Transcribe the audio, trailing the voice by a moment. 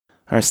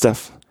All right,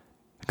 Steph,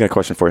 I got a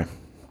question for you.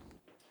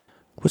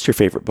 What's your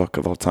favorite book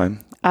of all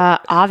time?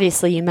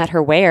 Obviously, You Met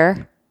Her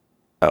Where?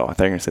 Oh, I thought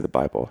you were going to say the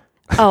Bible.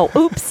 Oh,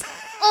 oops.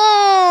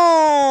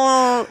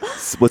 Oh.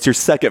 What's your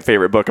second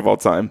favorite book of all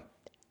time?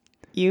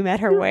 You Met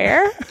Her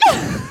Where?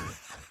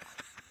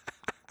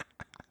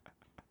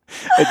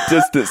 A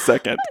distant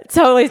second.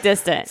 Totally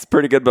distant. It's a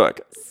pretty good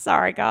book.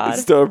 Sorry, God.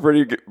 It's still a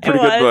pretty good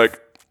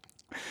book.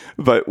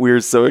 But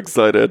we're so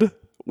excited.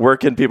 Where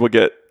can people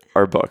get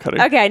our book,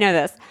 honey? Okay, I know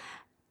this.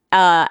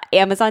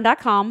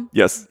 Amazon.com.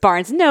 Yes.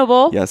 Barnes &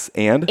 Noble. Yes,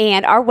 and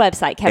our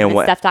website,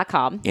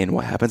 kevinandsteph.com. And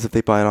what happens if they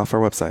buy it off our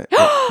website?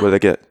 What do they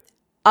get?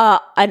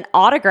 An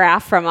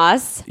autograph from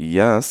us.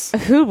 Yes.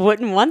 Who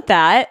wouldn't want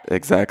that?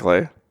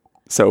 Exactly.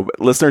 So,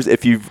 listeners,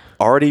 if you've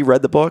already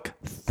read the book,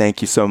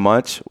 thank you so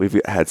much.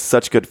 We've had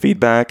such good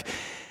feedback.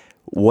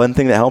 One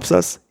thing that helps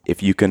us,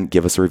 if you can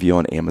give us a review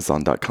on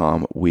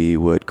Amazon.com, we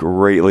would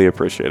greatly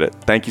appreciate it.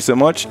 Thank you so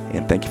much,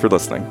 and thank you for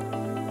listening.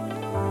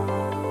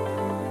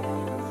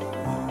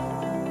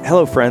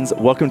 Hello, friends.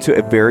 Welcome to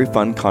a very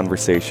fun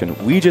conversation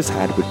we just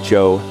had with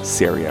Joe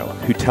Serio,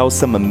 who tells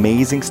some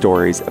amazing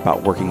stories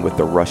about working with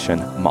the Russian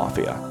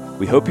mafia.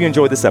 We hope you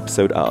enjoyed this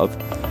episode of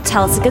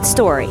Tell Us a Good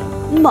Story,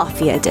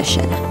 Mafia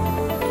Edition.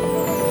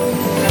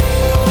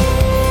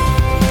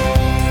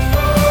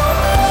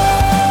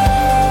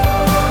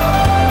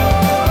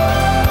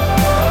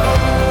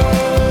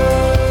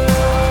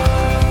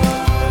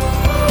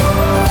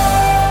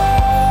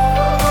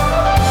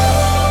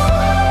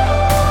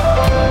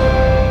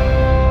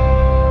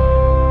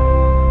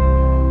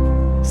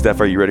 Steph,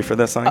 are you ready for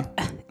this, honey?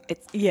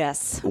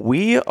 Yes.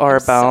 We are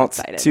about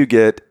to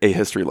get a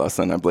history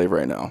lesson, I believe,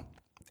 right now.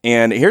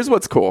 And here's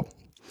what's cool.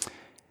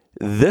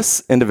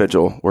 This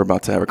individual we're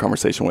about to have a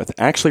conversation with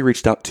actually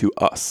reached out to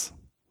us.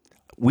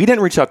 We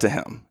didn't reach out to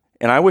him.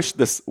 And I wish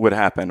this would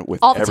happen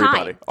with all the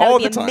everybody. Time. That all would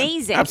be the time.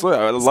 Amazing.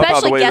 Absolutely. I love Especially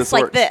how the way guests this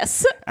like works.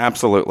 this.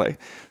 Absolutely.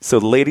 So,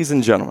 ladies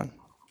and gentlemen,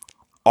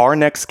 our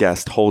next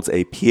guest holds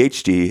a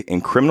PhD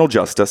in criminal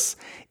justice,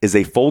 is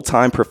a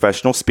full-time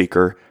professional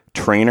speaker,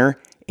 trainer,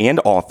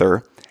 and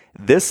author.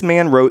 This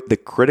man wrote the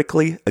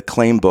critically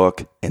acclaimed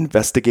book,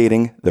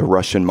 Investigating the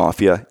Russian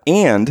Mafia,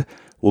 and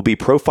will be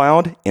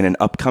profiled in an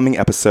upcoming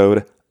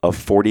episode of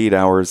 48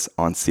 Hours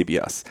on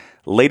CBS.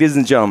 Ladies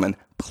and gentlemen,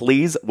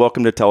 please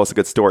welcome to Tell Us a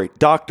Good Story,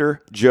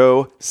 Dr.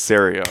 Joe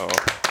Serio.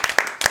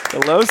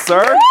 Hello,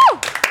 sir.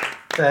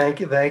 Thank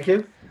you.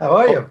 How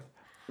are you?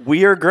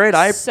 We are great.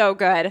 So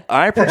good.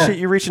 I appreciate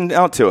you reaching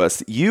out to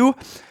us. You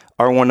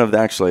are one of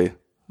the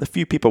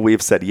few people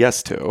we've said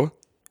yes to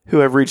who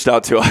have reached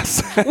out to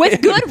us.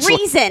 With good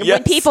reason. Yes.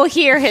 When people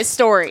hear his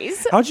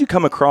stories. How'd you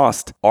come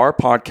across our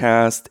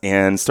podcast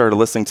and started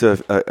listening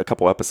to a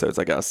couple episodes,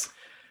 I guess?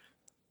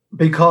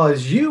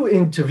 Because you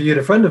interviewed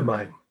a friend of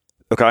mine.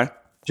 Okay.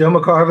 Joe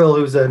McCarville,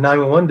 who's a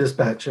 911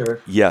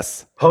 dispatcher.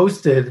 Yes.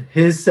 Posted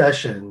his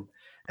session.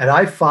 And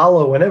I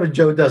follow, whenever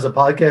Joe does a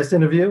podcast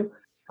interview,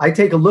 I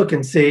take a look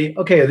and see,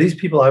 okay, are these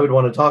people I would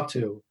want to talk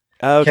to?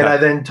 Okay. Can I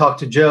then talk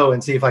to Joe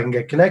and see if I can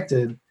get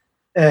connected?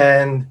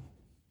 And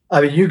I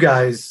mean, you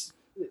guys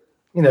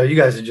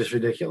are just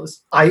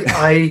ridiculous.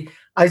 I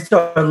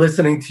started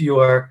listening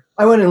to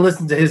I went and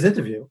listened to his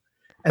interview.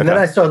 And then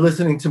I started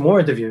listening to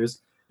more interviews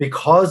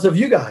because of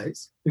you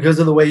guys, because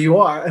of the way you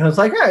are. And I was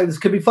like, all right, this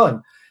could be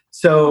fun.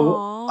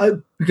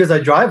 So because I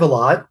drive a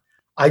lot,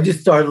 I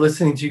just started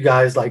listening to you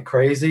guys like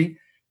crazy.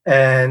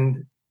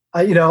 And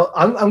I'm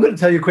going to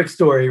tell you a quick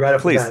story right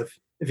off the bat,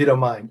 if you don't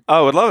mind. Oh,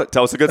 I would love it.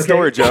 Tell us a good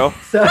story, Joe.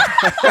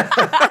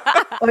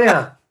 Oh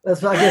yeah,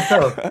 that's what I guess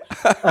so.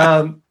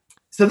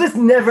 So this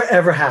never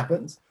ever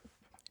happens.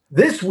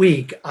 This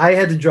week I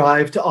had to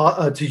drive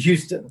to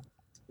Houston,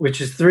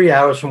 which is 3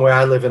 hours from where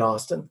I live in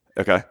Austin.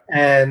 Okay.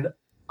 And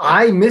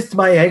I missed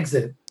my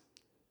exit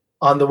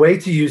on the way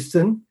to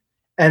Houston,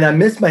 and I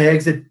missed my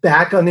exit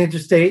back on the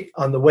interstate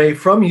on the way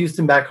from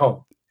Houston back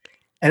home.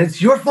 And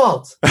it's your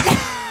fault.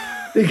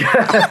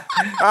 because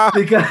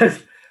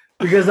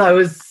I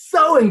was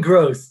so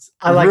engrossed.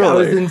 I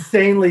was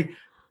insanely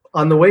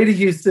on the way to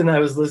Houston. I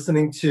was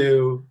listening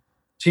to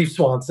Chief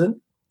Swanson.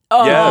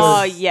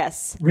 Oh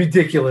yes,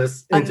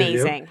 ridiculous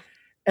interview. Amazing.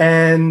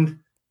 And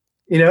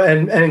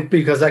and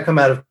because I come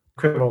out of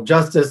criminal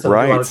justice, and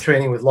I do a lot of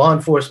training with law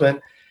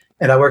enforcement,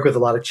 and I work with a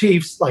lot of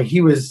chiefs. Like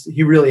he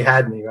really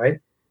had me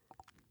right.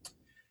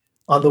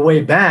 On the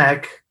way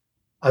back,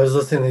 I was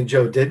listening to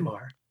Joe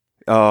Ditmar.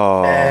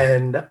 Oh.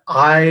 And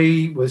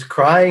I was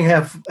crying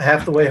half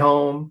the way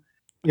home.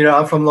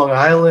 I'm from Long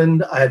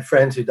Island. I had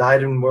friends who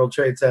died in World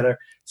Trade Center.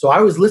 So I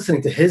was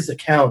listening to his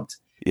account.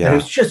 Yeah. And it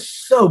was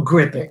just so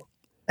gripping.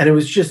 And it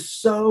was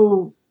just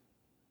so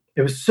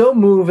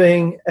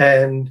moving.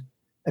 And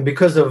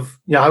because of,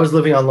 I was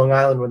living on Long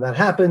Island when that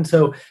happened.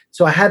 So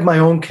I had my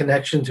own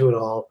connection to it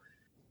all.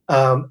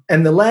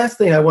 And the last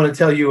thing I want to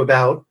tell you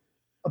about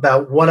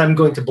what I'm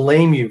going to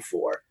blame you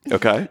for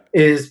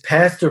is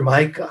Pastor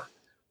Micah,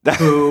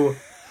 who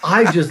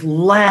I just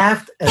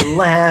laughed and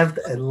laughed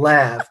and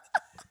laughed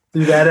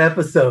through that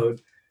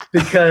episode,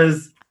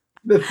 because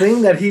the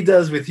thing that he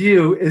does with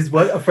you is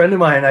what a friend of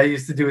mine and I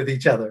used to do with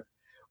each other.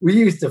 we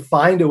used to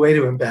find a way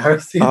to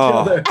embarrass each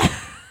other.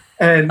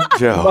 And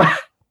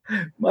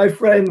my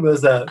friend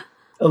was a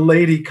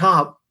lady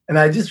cop. And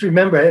I just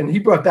remember it. And he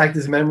brought back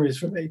these memories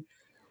for me.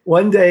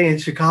 One day in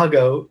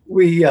Chicago,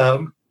 we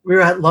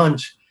were at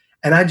lunch.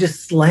 And I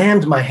just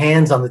slammed my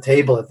hands on the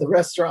table at the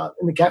restaurant,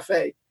 in the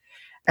cafe.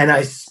 And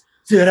I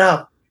stood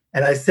up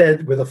and I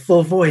said with a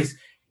full voice,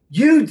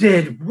 "You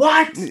did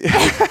what?"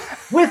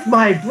 with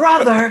my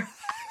brother.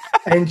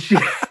 And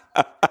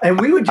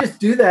we would just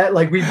do that.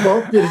 Like we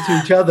both did it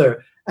to each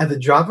other at the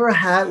drop of a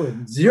hat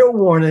with zero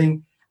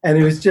warning. And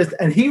it was just,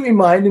 and he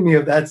reminded me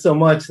of that so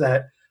much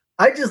that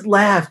I just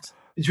laughed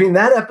between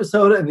that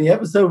episode and the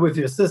episode with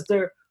your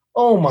sister.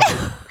 Oh my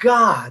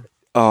God.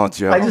 Oh,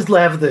 Joe. I just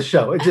laugh at this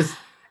show.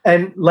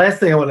 And last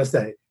thing I want to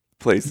say,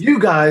 please, you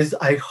guys,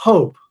 I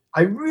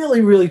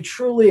really, really,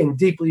 truly, and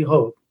deeply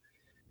hope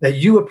that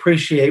you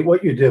appreciate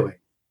what you're doing,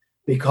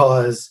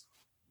 because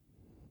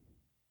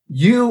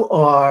you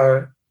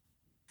are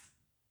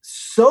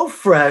so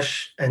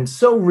fresh and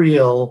so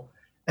real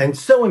and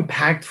so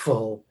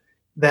impactful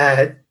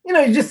that,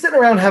 you're just sitting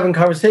around having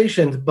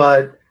conversations,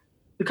 but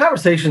the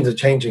conversations are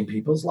changing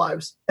people's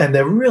lives. And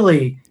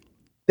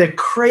they're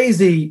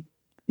crazy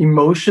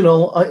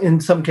emotional in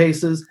some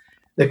cases.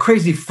 They're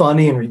crazy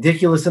funny and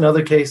ridiculous in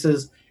other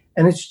cases.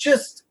 And it's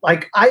just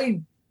like,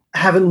 I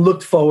haven't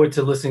looked forward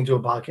to listening to a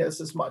podcast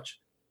this much.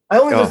 I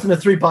only listen to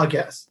 3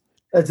 podcasts.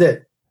 That's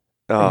it.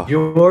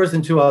 Yours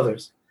and 2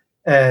 others.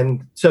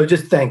 And so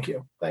just thank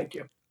you. Thank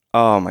you.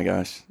 Oh my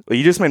gosh. Well,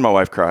 you just made my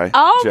wife cry.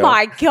 Oh Joe.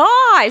 My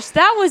gosh.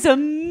 That was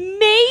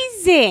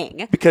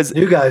amazing. Because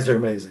you guys are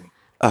amazing.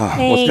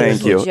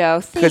 Thank you, Joe.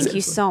 Thank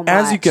you so much.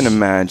 As you can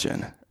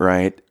imagine,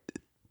 right?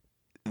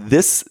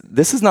 This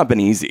has not been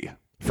easy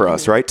for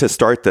us, right? To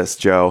start this,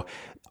 Joe,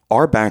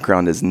 our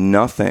background is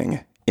nothing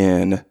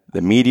in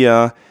the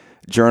media,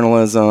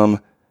 journalism.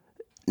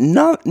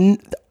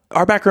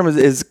 Our background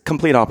is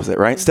complete opposite,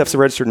 right? Steph's a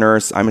registered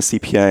nurse. I'm a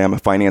CPA. I'm a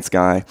finance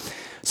guy.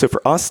 So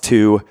for us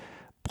to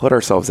put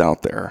ourselves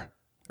out there,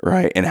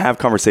 right, and have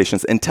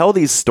conversations and tell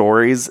these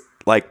stories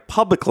like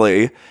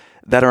publicly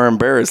that are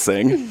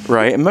embarrassing,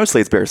 right? And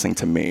mostly it's embarrassing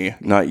to me,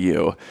 not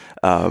you.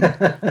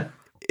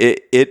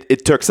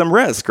 It took some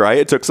risk, right?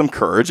 It took some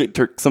courage. It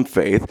took some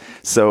faith.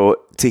 So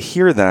to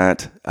hear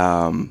that,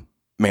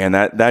 man,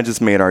 that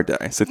just made our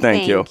day. So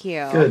thank you. Thank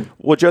you. Good.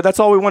 Well, Joe, that's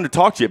all we wanted to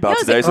talk to you about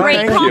today. So great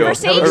thank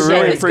conversation. you. I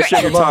really It was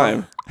appreciate your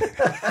time.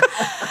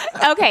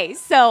 Okay,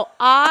 so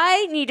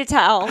I need to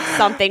tell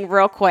something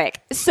real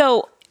quick.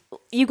 So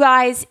you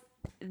guys,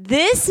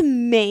 this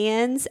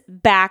man's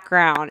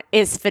background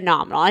is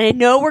phenomenal. And I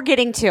know we're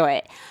getting to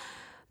it,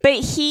 but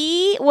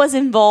he was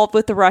involved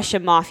with the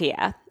Russian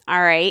mafia.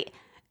 All right.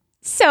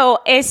 So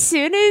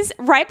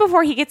right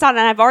before he gets on,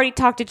 and I've already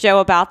talked to Joe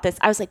about this,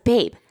 I was like,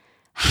 babe,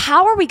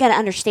 how are we going to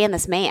understand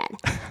this man?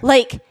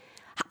 Like,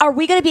 are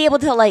we going to be able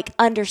to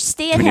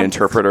understand him? Do we need an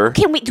interpreter?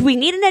 Do we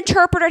need an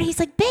interpreter? And he's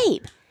like,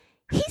 babe,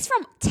 he's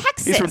from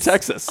Texas. He's from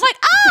Texas. I'm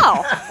like,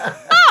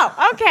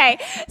 okay.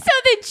 So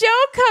then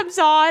Joe comes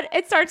on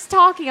and starts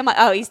talking. I'm like,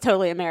 oh, he's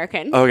totally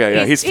American. Okay,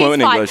 yeah, he's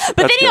fluent in English. But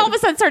then he all of a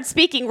sudden starts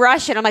speaking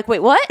Russian. I'm like,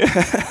 wait, what?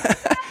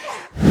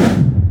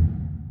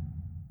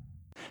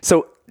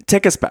 So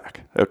take us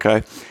back,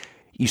 okay?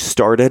 You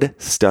started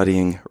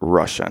studying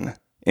Russian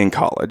in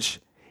college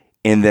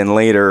and then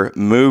later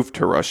moved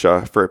to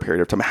Russia for a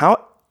period of time.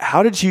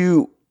 How did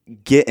you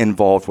get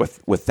involved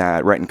with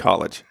that right in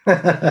college?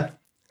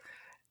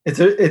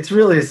 It's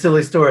really a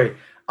silly story.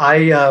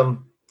 I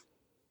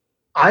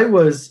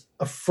was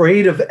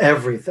afraid of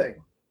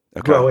everything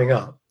growing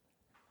up.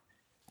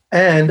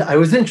 And I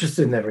was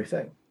interested in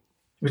everything,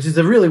 which is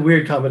a really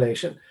weird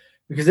combination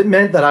because it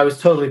meant that I was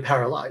totally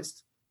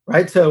paralyzed,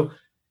 right? So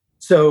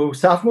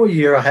sophomore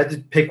year, I had to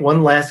pick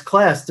one last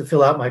class to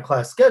fill out my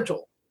class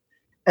schedule.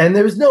 And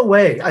there was no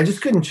way. I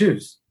just couldn't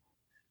choose.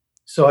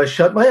 So I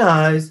shut my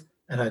eyes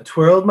and I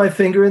twirled my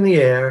finger in the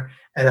air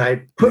and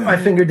I put my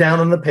finger down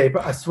on the paper.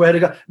 I swear to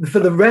God, for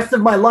the rest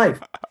of my life,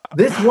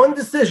 this one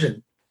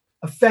decision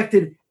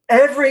affected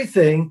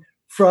everything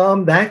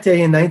from that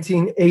day in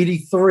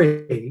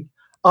 1983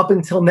 up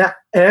until now.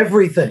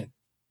 Everything.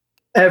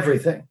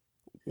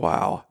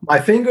 Wow. My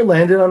finger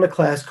landed on a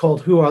class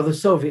called Who Are the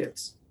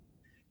Soviets?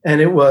 And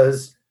it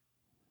was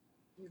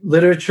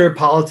literature,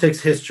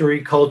 politics, history,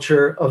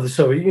 culture of the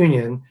Soviet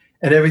Union,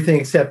 and everything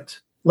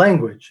except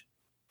language.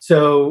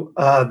 So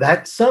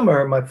that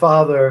summer, my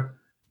father,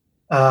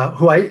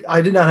 who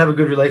I did not have a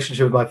good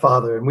relationship with my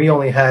father, and we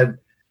only had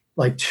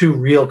like 2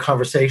 real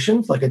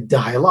conversations, like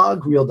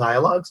real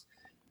dialogues.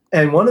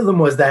 And one of them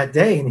was that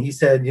day, and he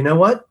said, you know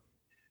what?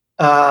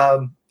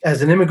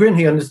 As an immigrant,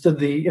 he understood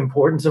the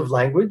importance of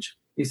language.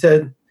 He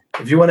said,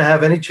 if you want to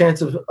have any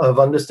chance of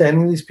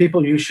understanding these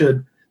people, you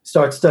should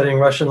start studying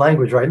Russian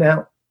language right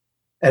now.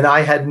 And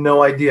I had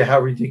no idea how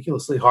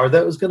ridiculously hard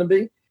that was going to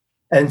be.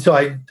 And so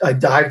I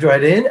dived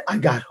right in. I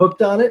got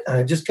hooked on it, and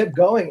I just kept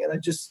going.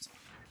 And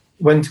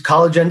when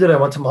college ended, I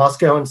went to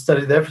Moscow and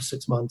studied there for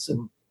 6 months.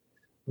 And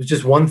it was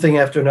just one thing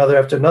after another,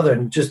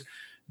 and just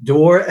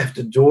door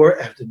after door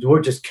after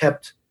door just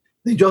kept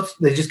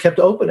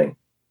opening.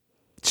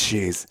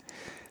 Jeez.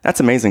 That's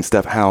amazing,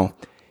 Steph, how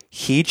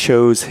he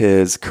chose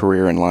his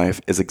career in life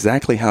is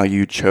exactly how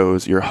you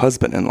chose your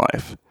husband in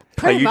life.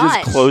 Pretty how you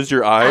much. just closed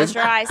your eyes,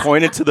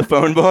 pointed to the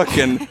phone book,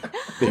 and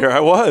there I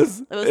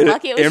was. It was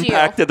lucky it was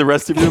impacted the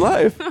rest of your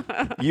life.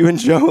 You and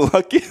Joe,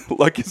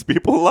 luckiest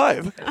people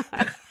alive.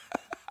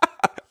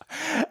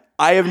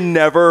 I have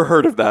never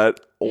heard of that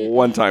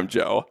one time,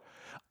 Joe.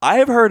 I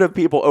have heard of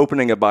people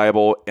opening a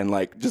Bible and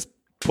like just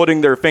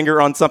putting their finger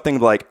on something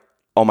like,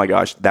 oh my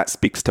gosh, that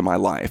speaks to my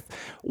life,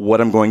 what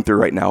I'm going through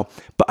right now.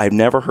 But I've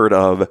never heard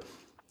of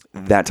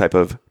that type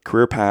of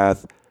career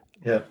path.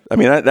 Yeah. I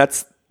mean,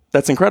 that's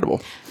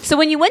incredible. So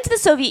when you went to the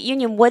Soviet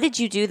Union, what did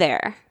you do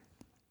there?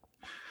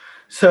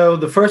 So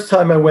the first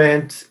time I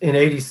went in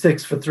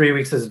 86 for 3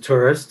 weeks as a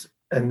tourist,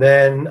 and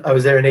then I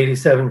was there in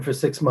 87 for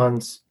 6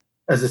 months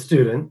as a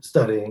student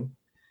studying.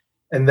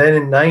 And then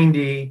in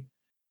 90,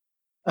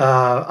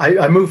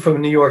 I moved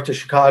from New York to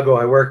Chicago.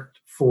 I worked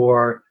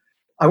for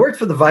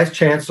the vice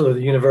chancellor of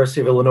the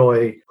University of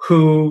Illinois,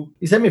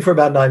 he sent me for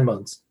about 9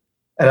 months.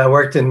 And I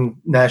worked in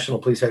National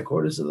Police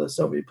Headquarters of the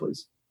Soviet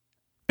Police.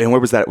 And where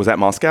was that? Was that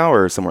Moscow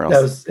or somewhere else?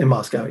 That was in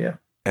Moscow, yeah.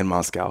 In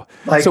Moscow.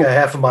 Like a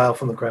half a mile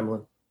from the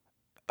Kremlin.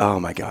 Oh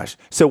my gosh.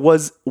 So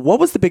what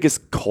was the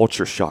biggest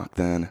culture shock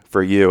then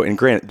for you? And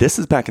granted, this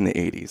is back in the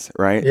 80s,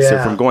 right? Yeah.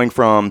 So from going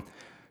from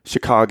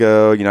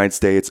Chicago, United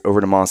States,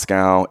 over to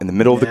Moscow in the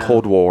middle of the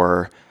Cold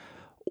War,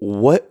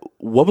 what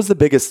was the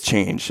biggest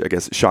change, I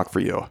guess, shock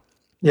for you?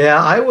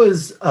 Yeah, I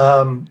was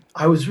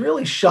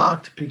really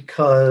shocked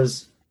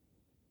because,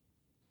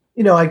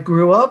 I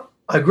grew up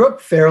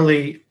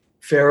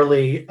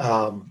fairly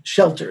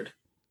sheltered,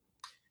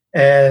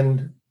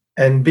 and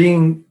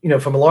being,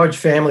 from a large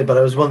family, but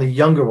I was one of the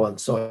younger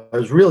ones, so I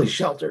was really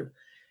sheltered.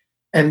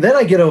 And then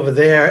I get over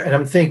there and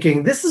I'm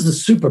thinking, this is a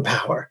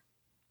superpower,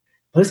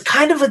 but it's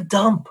kind of a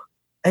dump.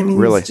 I mean,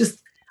 really? It's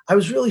just, I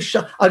was really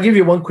shocked. I'll give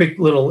you one quick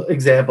little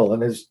example,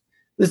 and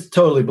this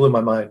totally blew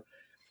my mind.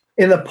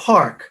 In the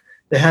park,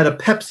 they had a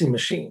Pepsi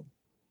machine.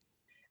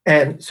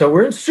 And so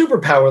we're in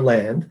superpower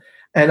land,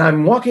 and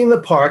I'm walking in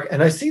the park,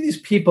 and I see these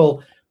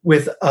people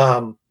with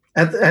at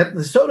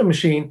the soda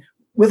machine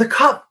with a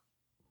cup.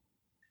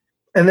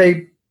 And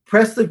they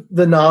press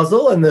the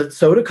nozzle, and the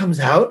soda comes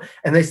out,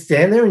 and they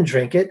stand there and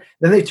drink it.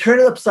 Then they turn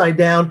it upside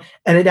down,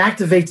 and it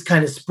activates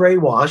kind of spray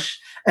wash,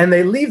 and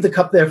they leave the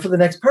cup there for the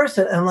next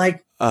person. And I'm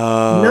like,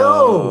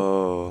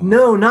 no,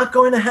 not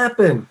going to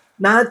happen.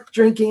 Not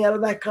drinking out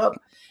of that cup.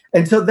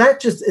 And so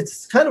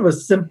it's kind of a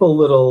simple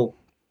little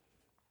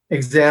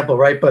example,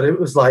 right? But it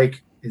was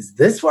like, is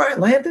this where I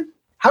landed?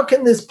 How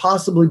can this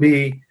possibly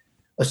be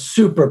a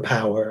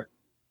superpower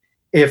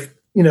if,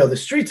 the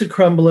streets are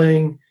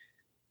crumbling,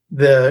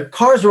 the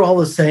cars are all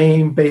the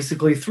same,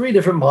 basically 3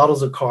 different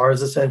models of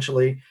cars,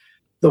 essentially.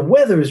 The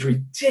weather is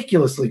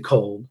ridiculously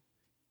cold.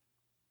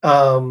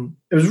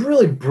 It was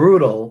really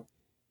brutal.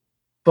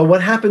 But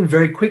what happened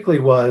very quickly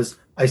was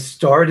I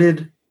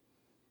started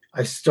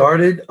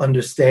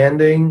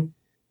understanding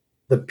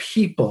the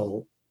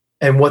people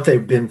and what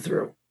they've been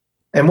through.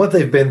 And what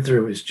they've been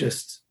through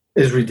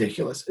is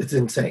ridiculous. It's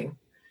insane.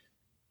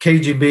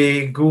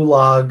 KGB,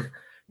 Gulag,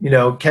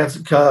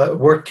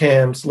 work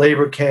camps,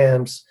 labor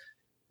camps,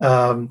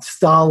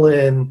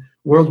 Stalin,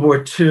 World War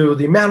II,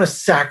 the amount of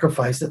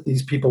sacrifice that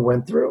these people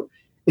went through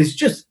is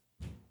just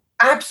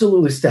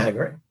absolutely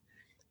staggering.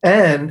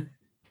 And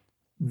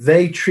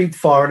they treat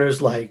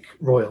foreigners like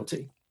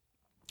royalty.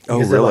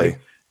 Oh, really?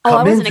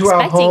 I wasn't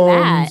expecting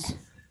that.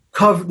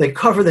 They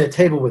cover their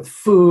table with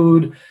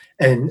food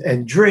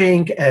and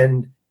drink,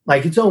 and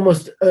like it's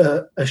almost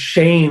a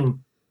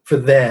shame for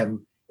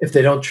them if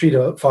they don't treat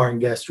a foreign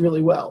guest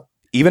really well.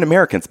 Even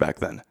Americans back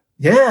then.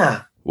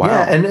 Yeah. Wow.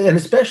 Yeah. And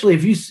especially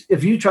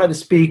if you try to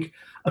speak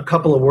a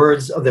couple of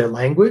words of their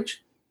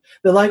language,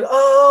 they're like,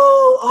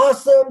 "Oh,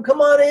 awesome! Come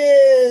on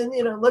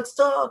in. Let's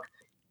talk."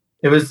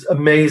 It was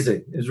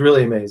amazing. It was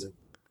really amazing.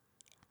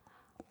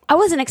 I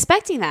wasn't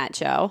expecting that,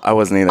 Joe. I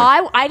wasn't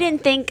either. I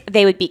didn't think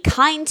they would be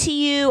kind to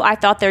you. I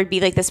thought there would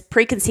be like this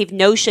preconceived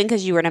notion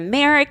because you were an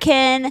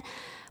American,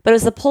 but it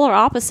was the polar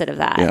opposite of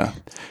that. Yeah.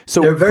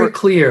 So they're very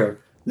clear.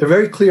 They're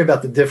very clear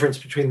about the difference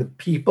between the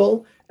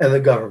people and the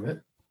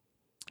government.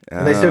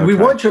 And they said, we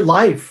want your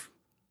life.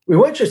 We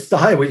want your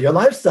style, your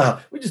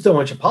lifestyle. We just don't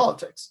want your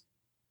politics.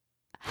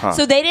 Huh.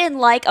 So they didn't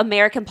like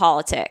American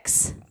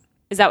politics.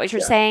 Is that what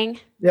you're saying?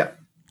 Yeah.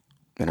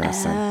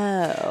 Interesting.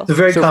 Oh. It's a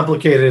very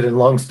complicated and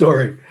long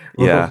story.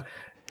 Yeah.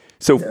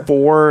 So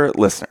for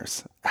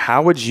listeners,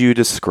 how would you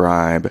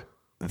describe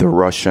the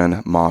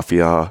Russian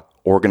mafia,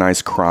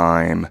 organized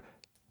crime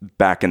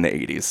back in the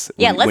 80s?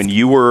 Yeah, when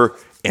you were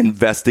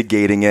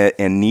investigating it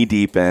and knee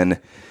deep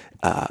in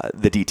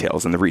the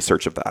details and the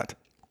research of that.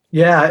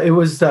 Yeah, it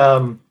was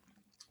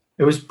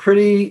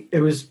pretty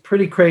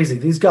crazy.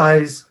 These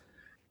guys,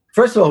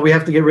 first of all, we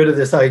have to get rid of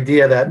this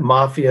idea that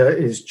mafia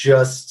is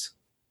just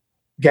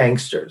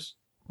gangsters,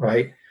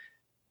 right?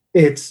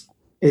 It's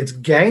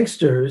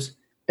gangsters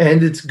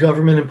and it's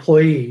government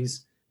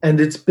employees and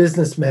it's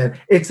businessmen.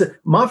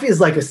 Mafia is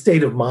like a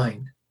state of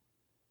mind.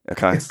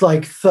 Okay. It's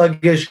like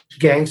thuggish,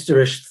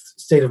 gangsterish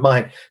state of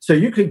mind. So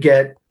you could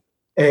get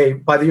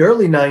by the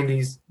early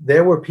 90s,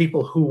 there were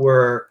people who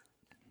were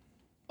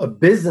a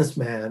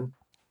businessman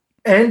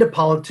and a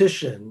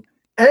politician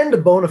and a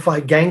bona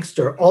fide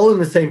gangster all in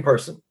the same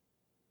person.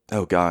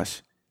 Oh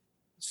gosh.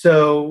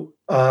 So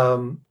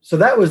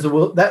that was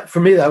that for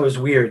me, that was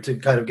weird to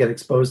kind of get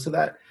exposed to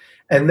that.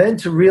 And then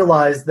to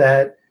realize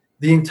that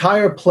the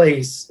entire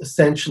place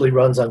essentially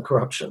runs on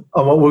corruption,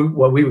 on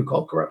what we would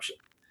call corruption.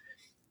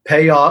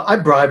 I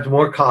bribed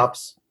more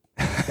cops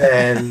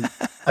than,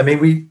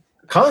 we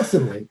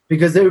constantly,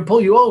 because they would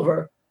pull you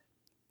over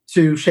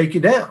to shake you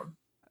down.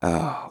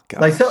 Oh,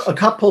 God. Like a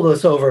cop pulled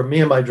us over, me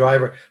and my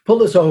driver,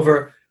 pulled us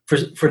over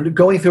for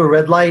going through a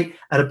red light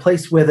at a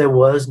place where there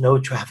was no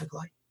traffic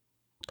light.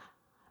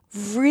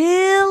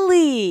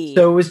 Really?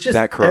 So it was just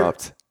that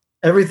corrupt.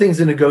 Everything's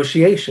a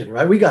negotiation,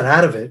 right? We got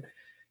out of it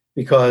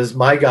because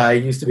my guy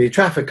used to be a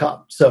traffic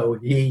cop. So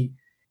he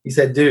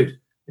said, dude,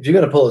 if you're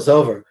going to pull us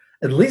over,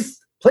 at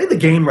least play the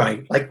game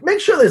right. Like, make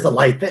sure there's a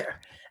light there.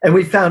 And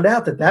we found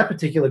out that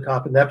particular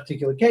cop in that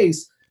particular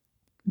case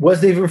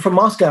wasn't even from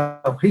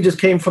Moscow. He just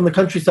came from the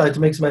countryside to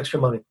make some extra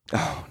money.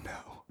 Oh, no.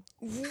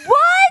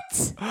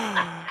 What?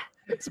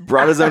 He's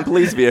brought his own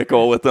police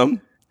vehicle with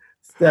him.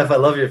 Steph, I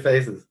love your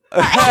faces.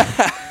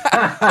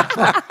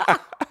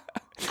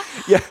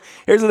 Yeah,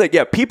 here's the thing.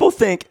 Yeah, people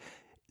think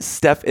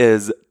Steph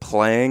is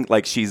playing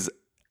like she's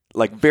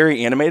like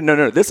very animated.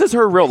 No, this is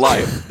her real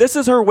life. This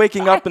is her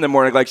waking up in the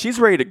morning like she's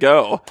ready to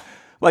go.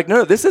 Like,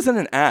 no, this isn't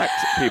an act,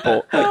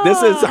 people. Like,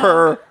 this is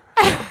her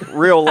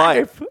real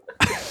life.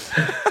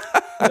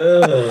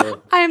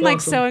 I'm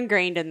like so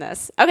ingrained in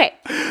this. Okay.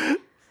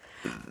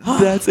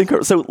 That's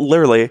incredible. So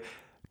literally,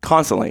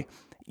 constantly,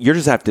 you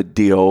just have to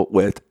deal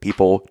with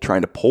people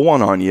trying to pull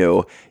one on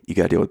you. You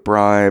got to deal with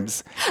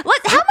bribes.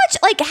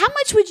 How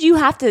much would you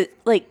have to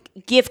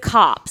give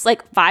cops?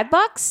 Like $5,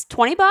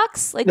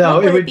 $20? Like, no,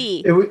 what would it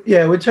be?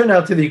 It would turn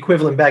out to the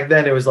equivalent back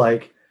then. It was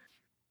like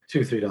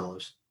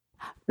 $2-3.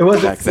 It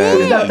wasn't. It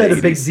was not that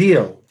a big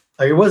deal.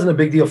 Like, it wasn't a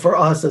big deal for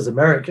us as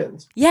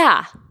Americans.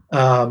 Yeah.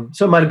 So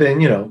it might have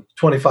been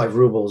 25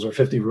 rubles or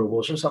 50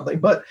 rubles or something,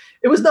 but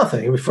it was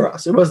nothing. It was for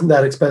us. It wasn't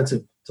that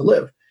expensive to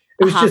live.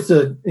 It was just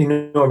an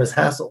enormous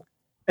hassle.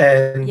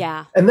 And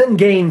then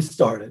games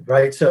started,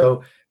 right?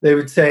 So they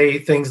would say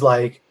things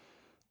like,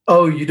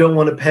 oh, you don't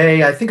want to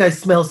pay? I think I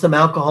smell some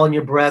alcohol in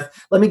your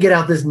breath. Let me get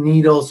out this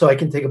needle so I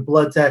can take a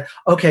blood test.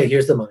 Okay,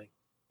 here's the money.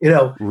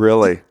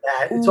 Really?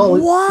 It's all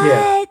what?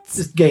 Yeah,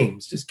 just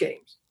games.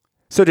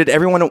 So did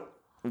everyone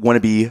want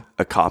to be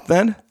a cop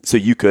then? So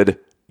you could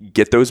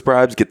get those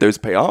bribes, get those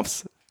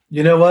payoffs?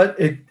 You know what?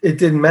 It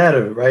didn't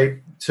matter, right?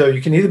 So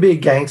you can either be a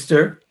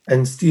gangster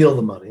and steal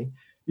the money.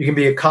 You can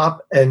be a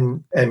cop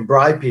and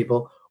bribe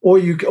people, or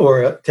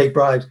take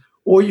bribes,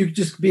 or you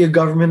just be a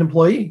government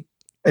employee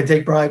and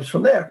take bribes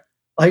from there.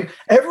 Like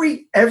let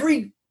me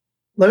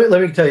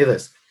tell you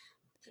this.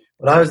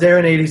 When I was there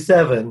in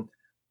 87,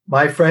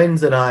 my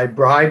friends and I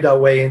bribed our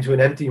way into an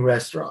empty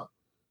restaurant.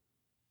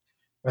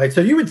 Right?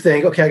 So you would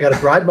think, okay, I got to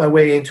bribe my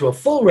way into a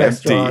full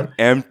restaurant.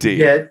 Empty.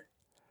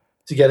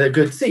 To get a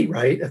good seat,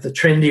 right? At the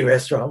trendy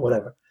restaurant,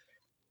 whatever.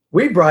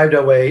 We bribed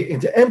our way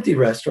into empty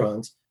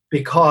restaurants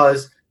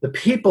because the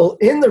people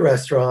in the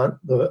restaurant,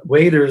 the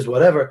waiters,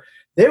 whatever,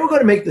 they were going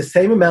to make the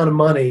same amount of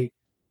money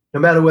no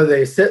matter whether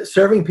they're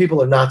serving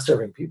people or not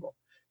serving people,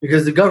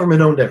 because the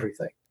government owned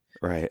everything.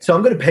 Right. So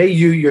I'm going to pay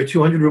you your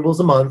 200 rubles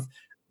a month,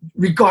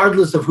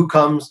 regardless of who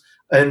comes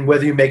and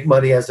whether you make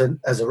money as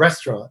a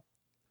restaurant.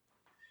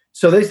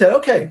 So they said,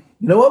 okay,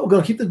 you know what? We're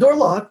going to keep the door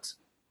locked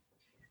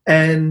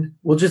and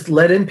we'll just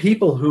let in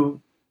people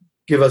who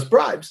give us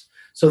bribes.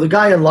 So the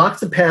guy unlocks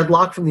the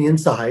padlock from the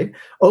inside,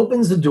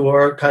 opens the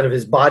door kind of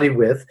his body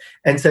width,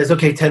 and says,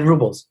 okay, 10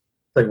 rubles.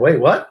 Like, wait,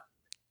 what?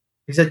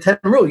 He said, 10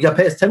 rubles. You got to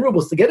pay us 10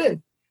 rubles to get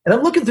in. And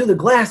I'm looking through the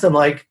glass. I'm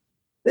like,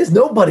 there's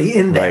nobody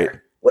in there. Right.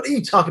 What are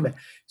you talking about?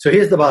 So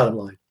here's the bottom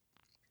line.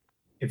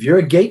 If you're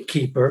a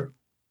gatekeeper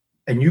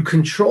and you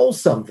control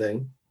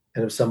something,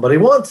 and if somebody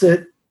wants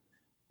it,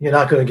 you're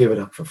not going to give it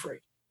up for free.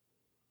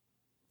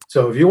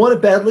 So if you want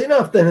it badly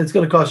enough, then it's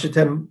going to cost you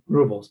 10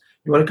 rubles.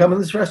 You want to come in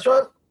this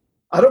restaurant?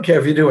 I don't care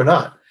if you do or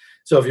not.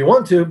 So if you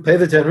want to, pay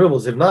the 10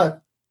 rubles. If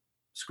not,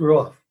 screw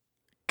off.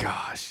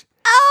 Gosh.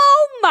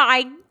 Oh,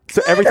 my goodness.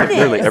 So everything,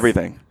 literally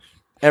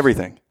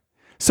everything.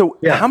 So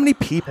how many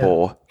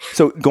people,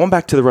 so going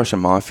back to the Russian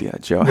mafia,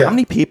 Joe, how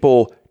many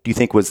people do you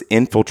think was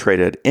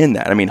infiltrated in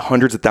that? I mean,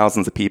 hundreds of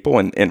thousands of people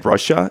in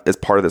Russia as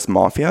part of this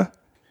mafia,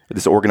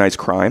 this organized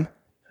crime?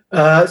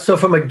 So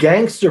from a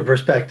gangster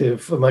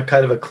perspective, from a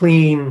kind of a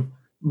clean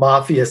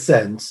mafia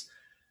sense,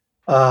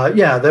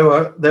 there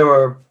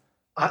were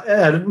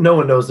no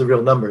one knows the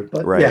real number,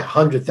 but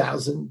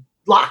 100,000,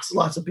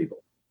 lots of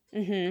people.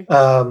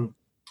 Mm-hmm.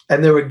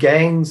 And there were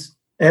gangs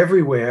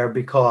everywhere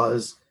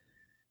because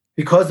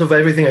of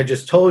everything I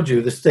just told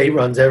you. The state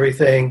runs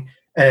everything,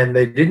 and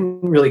they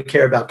didn't really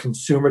care about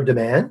consumer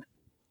demand.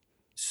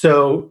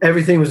 So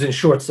everything was in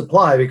short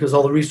supply because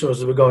all the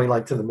resources were going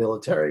to the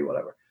military,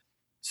 whatever.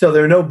 So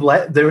there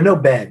were no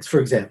bags, for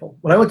example.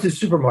 When I went to the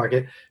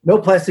supermarket, no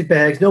plastic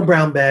bags, no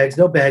brown bags,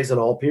 no bags at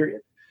all,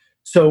 period.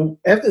 So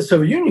after the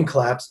Soviet Union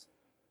collapsed,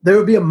 there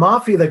would be a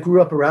mafia that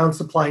grew up around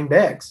supplying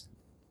bags.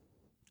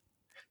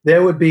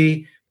 There would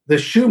be the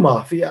shoe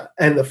mafia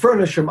and the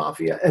furniture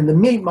mafia and the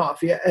meat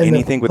mafia and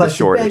anything with a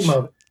shortage,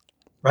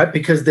 right?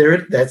 Because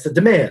that's the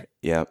demand.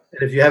 Yeah.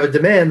 And if you have a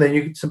demand,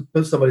 then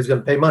somebody's going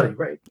to pay money,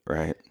 right?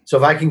 Right. So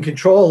if I can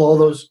control all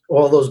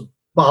those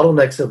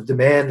bottlenecks of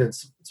demand and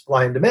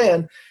supply and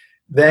demand,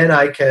 then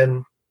I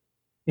can,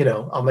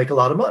 I'll make a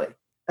lot of money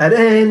at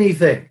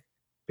anything,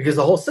 because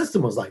the whole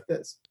system was like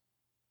this.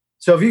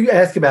 So if you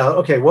ask about,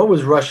 okay, what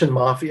was Russian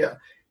mafia,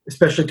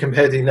 especially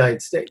compared to the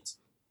United States?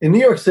 In New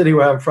York City,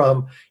 where I'm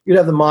from, you'd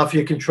have the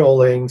mafia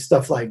controlling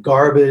stuff like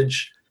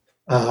garbage,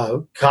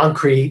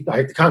 concrete,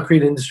 like the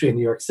concrete industry in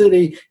New York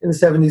City in the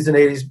 70s and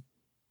 80s,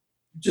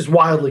 just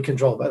wildly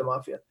controlled by the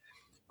mafia.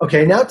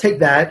 Okay, now take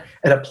that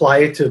and apply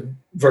it to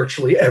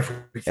virtually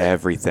everything.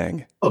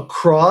 Everything.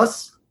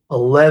 Across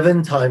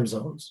 11 time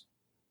zones.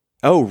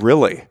 Oh,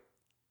 really?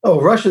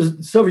 Oh,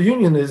 Soviet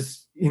Union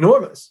is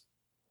enormous.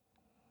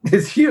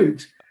 It's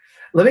huge.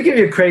 Let me give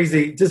you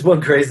just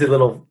one crazy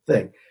little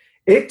thing.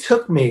 It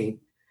took me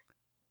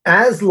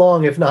as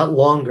long, if not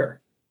longer,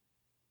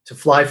 to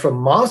fly from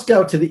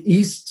Moscow to the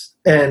east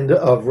end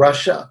of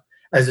Russia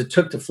as it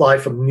took to fly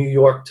from New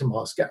York to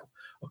Moscow.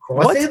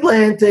 Across the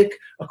Atlantic,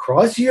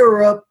 across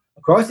Europe,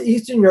 across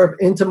Eastern Europe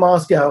into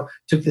Moscow,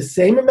 took the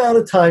same amount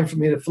of time for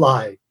me to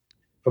fly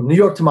from New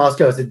York to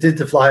Moscow as it did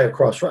to fly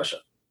across Russia.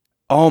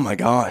 Oh my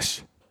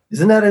gosh.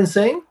 Isn't that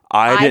insane?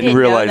 I didn't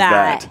realize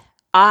that.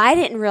 I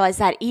didn't realize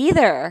that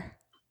either.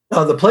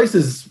 The place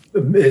is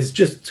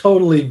just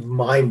totally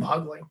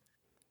mind-boggling.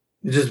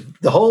 Just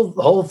the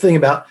whole thing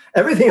about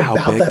everything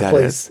about that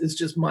place is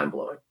just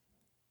mind-blowing.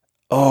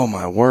 Oh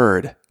my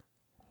word.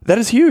 That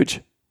is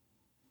huge.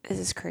 This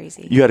is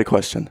crazy. You had a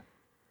question.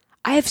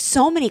 I have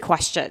so many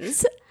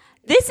questions.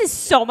 This is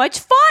so much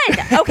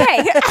fun.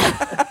 Okay.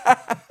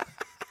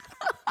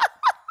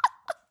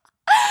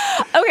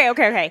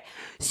 Okay.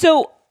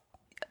 So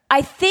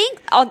I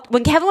think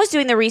when Kevin was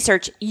doing the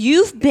research,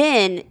 you've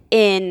been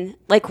in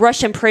like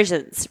Russian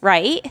prisons,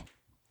 right?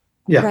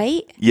 Yeah.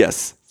 Right?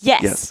 Yes.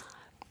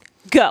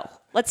 Go.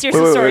 Let's hear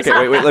some stories.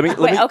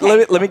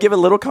 Wait. Let me give a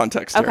little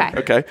context here.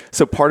 Okay.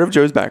 So part of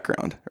Joe's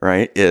background,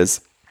 right,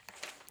 is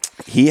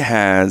he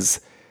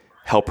has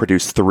helped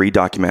produce 3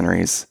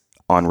 documentaries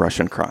on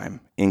Russian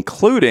crime,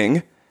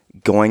 including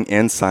going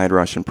inside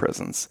Russian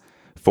prisons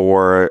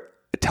for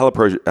a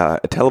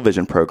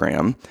television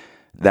program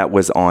that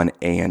was on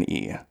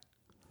A&E.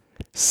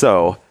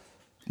 So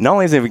not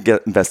only has he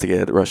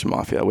investigated the Russian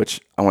mafia,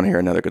 which I want to hear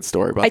another good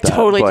story about. I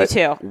totally do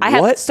too. I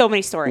have so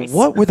many stories.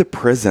 What were the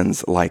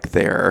prisons like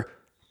there,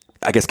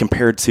 I guess,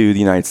 compared to the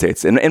United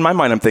States? And in my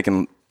mind, I'm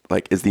thinking,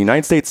 like, is the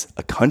United States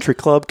a country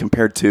club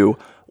compared to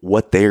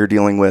what they're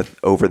dealing with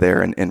over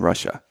there in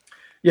Russia?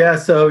 Yeah,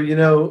 so,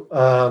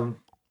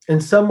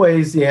 in some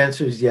ways the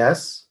answer is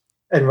yes.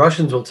 And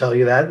Russians will tell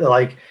you that. They're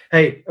like,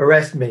 hey,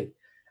 arrest me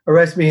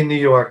in New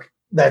York.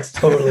 That's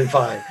totally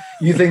fine.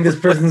 You think this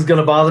prison's going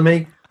to bother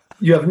me?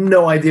 You have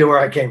no idea where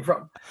I came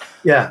from.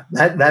 Yeah,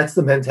 that's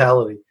the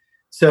mentality.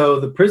 So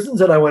the prisons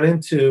that I went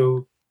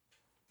into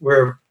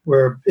were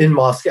in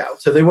Moscow.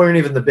 So they weren't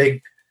even the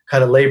big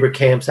kind of labor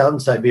camps out in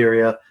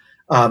Siberia.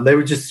 They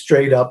were just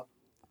straight up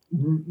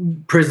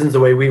prisons the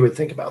way we would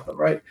think about them,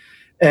 right?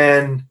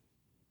 And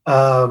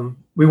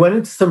we went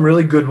into some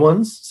really good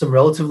ones, some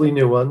relatively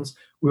new ones.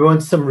 We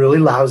went to some really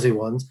lousy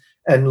ones.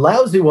 And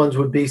lousy ones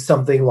would be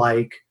something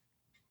like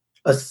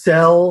a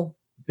cell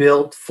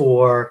built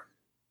for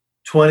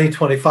 20,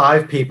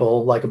 25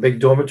 people, like a big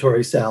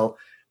dormitory cell,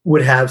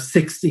 would have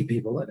 60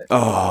 people in it.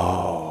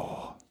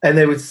 Oh. And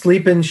they would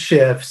sleep in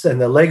shifts, and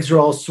their legs are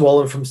all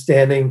swollen from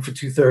standing for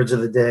 2/3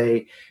 of the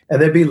day.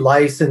 And there'd be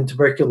lice and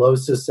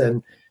tuberculosis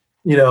and,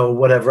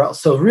 whatever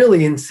else. So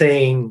really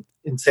insane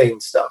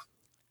stuff.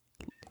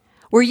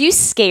 Were you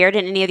scared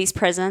in any of these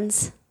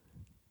prisons?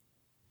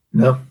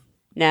 No.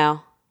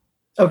 Oh,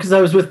 because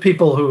I was with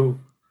people who,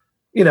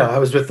 I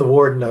was with the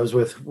warden. I was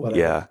with whatever.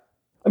 Yeah.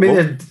 I mean,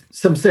 there's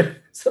some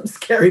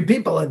scary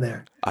people in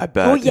there. I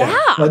bet. Oh, yeah.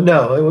 But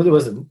no, it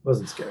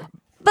wasn't scary.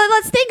 But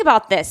let's think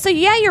about this. So,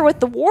 yeah, you're with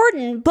the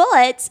warden,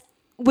 but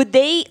would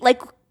they,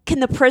 can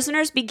the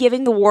prisoners be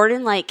giving the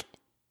warden,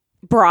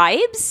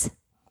 bribes?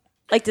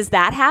 Does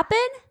that happen?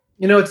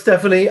 It's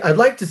definitely, I'd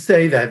like to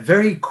say that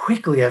very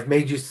quickly I've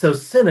made you so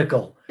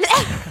cynical.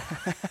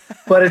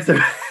 But it's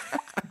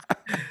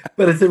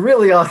a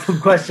really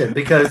awesome question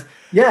because,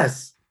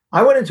 yes,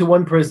 I went into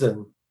one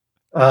prison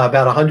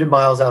about 100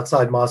 miles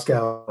outside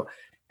Moscow,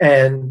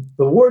 and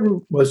the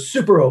warden was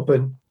super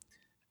open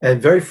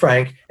and very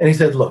frank. And he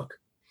said, look,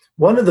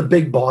 one of the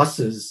big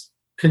bosses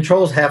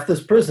controls half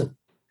this prison,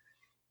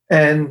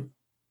 and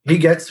he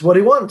gets what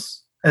he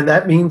wants. And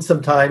that means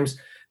sometimes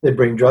they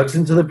bring drugs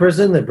into the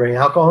prison, they bring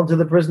alcohol into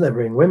the prison, they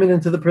bring women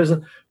into the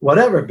prison,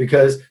 whatever,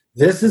 because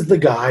this is the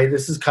guy,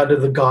 this is kind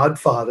of the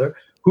godfather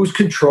who's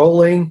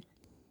controlling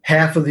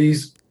half of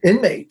these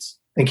inmates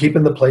and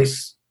keeping the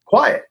place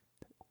quiet.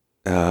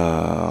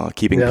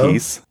 Keeping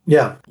peace?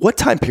 Yeah. What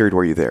time period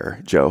were you there,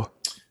 Joe?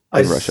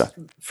 in Russia?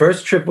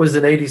 First trip was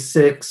in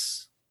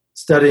 86,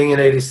 studying in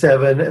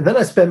 87, and then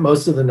I spent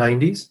most of the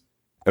 90s.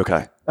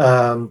 Okay.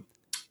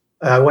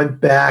 I went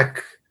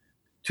back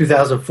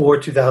 2004,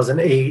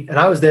 2008, and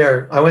I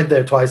went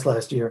there twice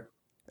last year.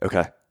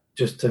 Okay.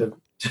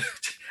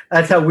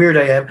 That's how weird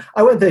I am.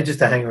 I went there just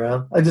to hang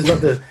around. I just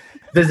love to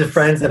visit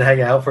friends and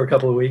hang out for a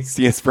couple of weeks.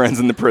 See his friends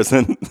in the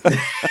prison.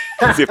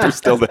 See if they're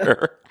still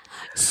there.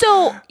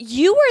 So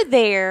you were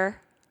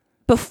there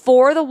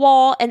before the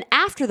wall and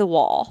after the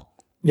wall.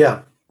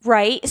 Yeah.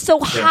 Right?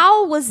 So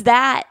how was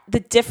that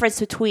the difference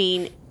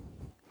between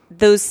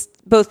both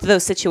of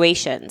those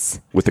situations?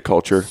 With the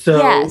culture? So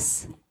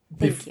yes.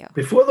 Thank you.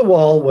 Before the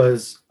wall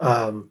was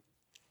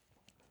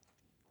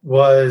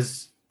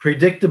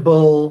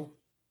predictable,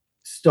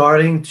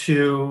 starting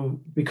to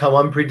become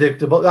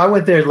unpredictable. I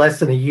went there less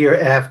than a year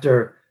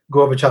after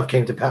Gorbachev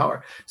came to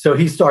power. So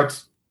he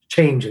starts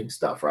changing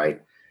stuff,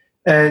 right?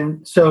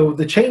 And so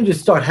the changes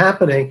start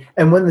happening.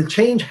 And when the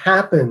change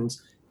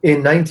happens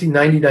in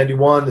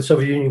 1990-91, the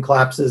Soviet Union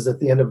collapses at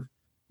the end of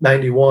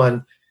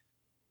 91,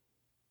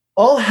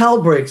 all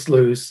hell breaks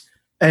loose.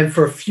 And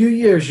for a few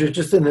years, you're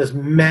just in this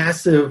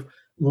massive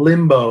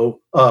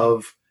limbo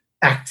of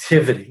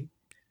activity,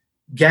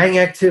 gang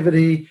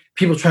activity,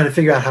 people trying to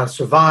figure out how to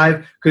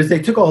survive because they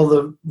took all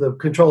the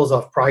controls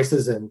off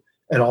prices and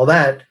all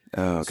that.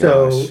 Oh,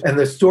 so, gosh. and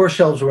the store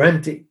shelves were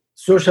empty.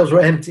 So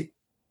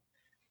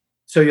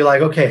you're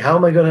like, okay, how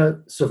am I going to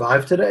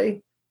survive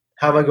today?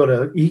 How am I going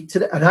to eat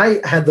today? And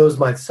I had those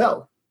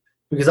myself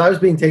because I was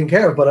being taken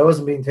care of, but I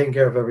wasn't being taken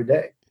care of every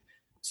day.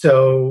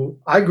 So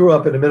I grew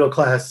up in a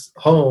middle-class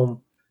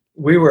home.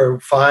 We were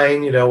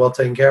fine, well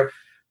taken care of.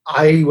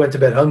 I went to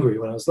bed hungry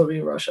when I was living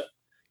in Russia.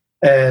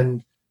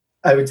 And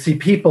I would see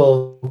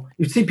people,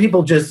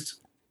 just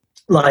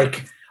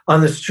like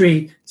on the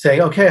street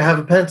saying, okay, I have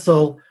a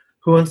pencil.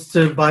 Who wants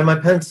to buy my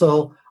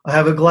pencil? I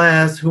have a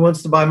glass. Who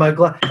wants to buy my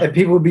glass? And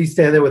people would be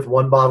standing there with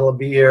one bottle of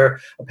beer,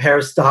 a pair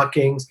of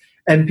stockings.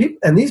 And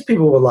these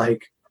people were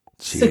like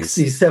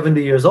 60,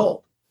 70 years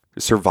old.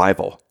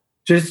 Survival.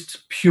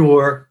 Just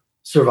pure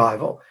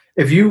survival.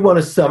 If you want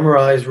to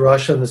summarize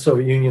Russia and the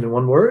Soviet Union in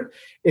one word,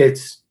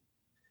 it's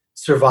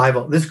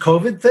survival. This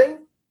COVID thing,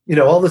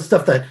 all the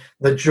stuff that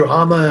the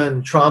drama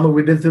and trauma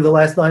we've been through the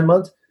last 9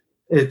 months,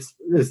 it's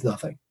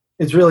nothing.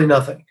 It's really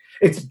nothing.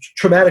 It's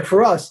traumatic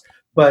for us,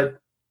 but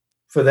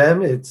for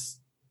them, it's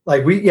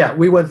like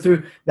we went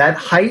through that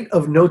height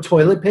of no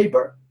toilet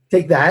paper.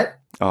 Take that.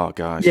 Oh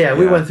gosh. Yeah,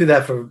 we went through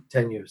that for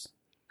 10 years.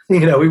 We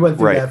went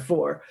through that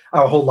for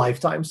our whole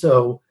lifetime.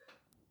 So,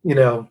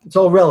 it's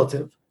all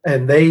relative.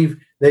 And they've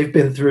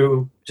been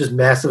through just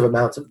massive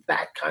amounts of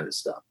that kind of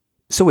stuff.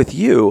 So with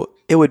you,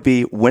 it would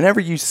be whenever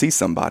you see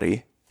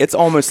somebody, it's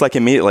almost like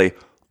immediately,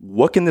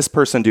 what can this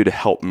person do to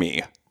help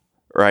me?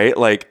 Right?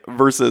 Like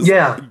versus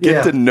get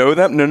to know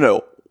them.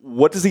 No.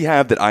 What does he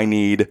have that I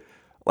need?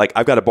 Like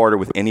I've got to barter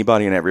with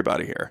anybody and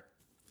everybody here.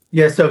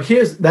 Yeah. So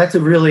that's a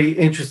really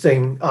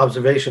interesting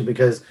observation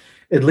because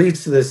it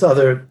leads to this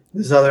other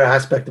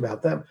aspect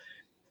about them.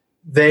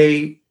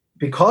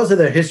 Because of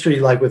their history,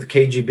 like with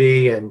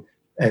KGB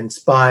and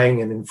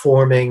spying and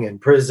informing and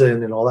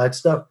prison and all that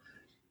stuff,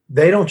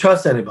 they don't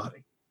trust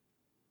anybody.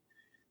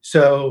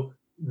 So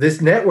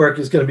this network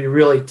is going to be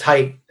really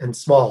tight and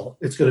small.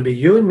 It's going to be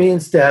you and me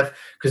and Steph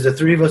because the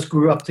three of us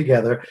grew up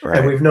together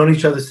and we've known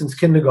each other since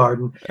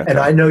kindergarten. Okay. And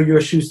I know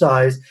your shoe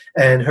size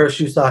and her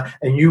shoe size,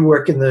 and you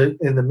work in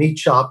the meat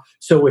shop.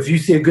 So if you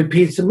see a good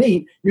piece of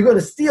meat, you're going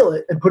to steal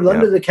it and put it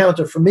under the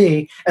counter for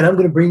me, and I'm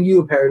going to bring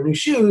you a pair of new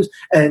shoes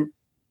and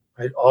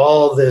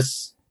all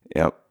this.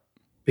 Yep.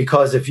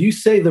 Because if you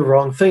say the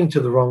wrong thing to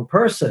the wrong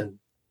person,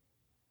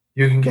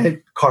 you can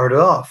get carted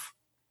off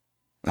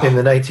in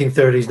the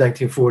 1930s,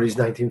 1940s,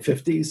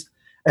 1950s.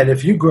 And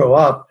if you grow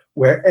up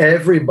where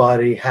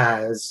everybody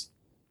has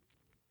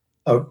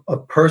a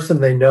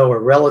person they know, a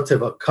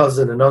relative, a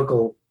cousin, an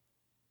uncle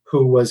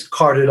who was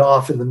carted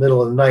off in the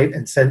middle of the night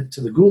and sent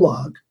to the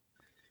gulag,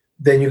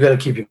 then you're going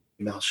to keep your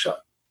mouth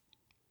shut.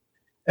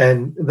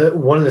 And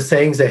one of the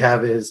sayings they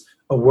have is,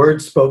 a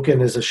word spoken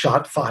is a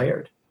shot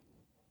fired.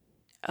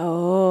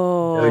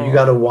 Oh. You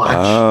got to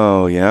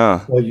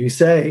watch what you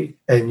say,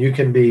 and you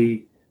can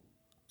be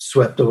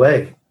swept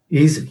away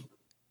easy.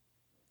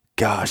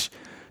 Gosh.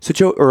 So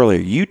Joe, earlier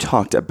you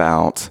talked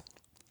about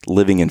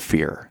living in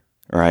fear,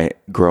 right?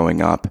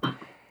 Growing up.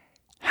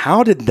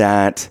 How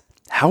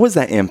was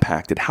that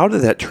impacted? How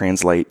did that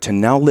translate to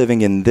now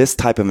living in this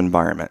type of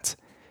environment?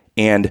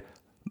 And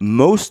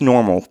most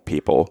normal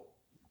people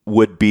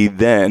would be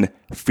then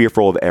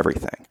fearful of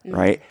everything,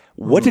 right?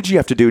 What did you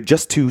have to do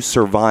just to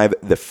survive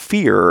the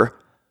fear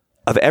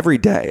of every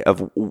day,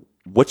 of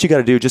what you got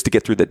to do just to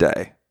get through the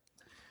day?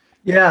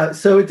 Yeah,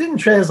 so it didn't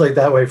translate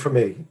that way for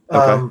me.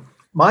 Okay.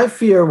 My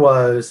fear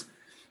was,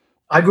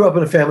 I grew up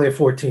in a family of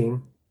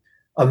 14.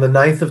 I'm the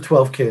ninth of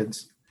 12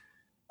 kids.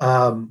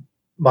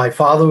 My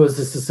father was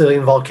a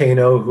Sicilian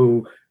volcano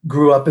who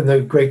grew up in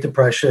the Great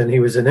Depression. He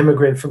was an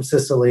immigrant from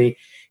Sicily.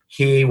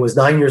 He was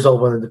 9 years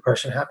old when the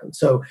Depression happened.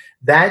 So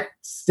that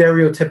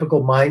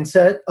stereotypical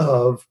mindset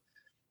of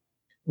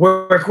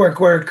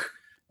work,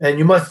 and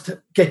you must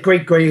get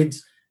great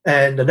grades.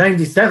 And a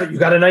 97, you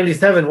got a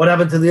 97. What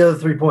happened to the other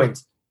 3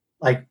 points?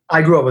 Like,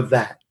 I grew up with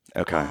that.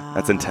 Okay,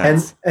 that's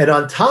intense. And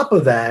on top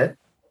of that,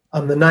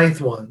 I'm the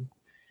 9th one.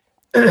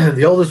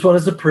 The oldest one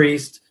is a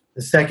priest.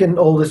 The second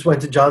oldest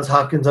went to Johns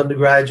Hopkins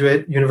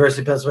undergraduate,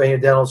 University of Pennsylvania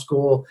Dental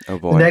School. Oh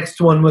boy. The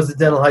next one was a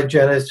dental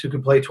hygienist who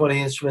could play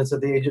 20 instruments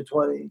at the age of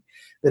 20.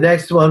 The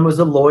next one was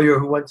a lawyer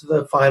who went to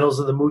the finals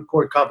of the moot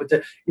court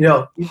competition.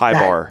 High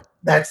bar.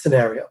 That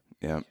scenario.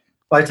 Yeah.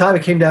 By the time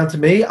it came down to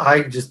me,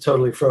 I just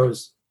totally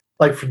froze.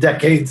 Like for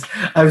decades,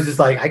 I was just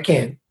like, I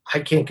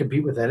can't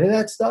compete with any of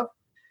that stuff.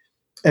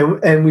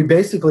 And we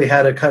basically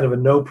had a kind of a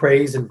no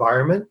praise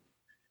environment.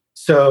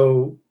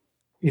 So,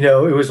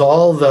 it was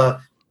all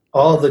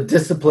the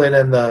discipline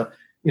and the,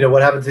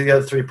 what happened to the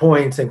other 3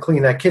 points and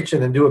clean that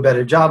kitchen and do a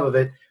better job of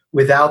it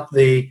without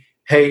the,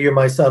 hey, you're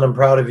my son, I'm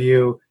proud of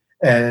you,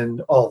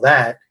 and all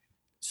that.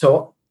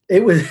 So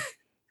it was,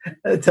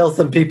 I tell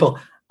some people,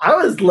 I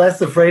was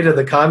less afraid of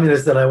the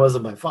communists than I was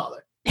of my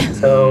father.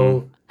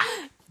 So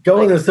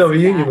going to the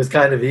Soviet Union was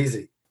kind of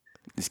easy.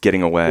 Just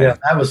getting away. Yeah,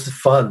 that was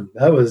fun.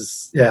 That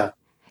was, yeah.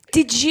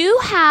 Did you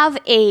have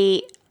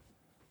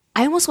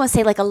I almost want to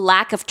say like a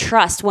lack of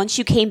trust once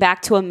you came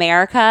back to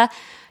America?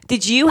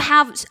 Did you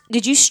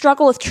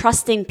struggle with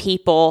trusting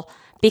people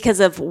because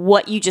of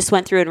what you just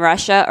went through in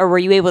Russia, or were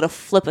you able to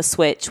flip a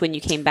switch when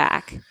you came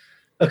back?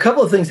 A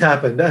couple of things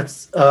happened.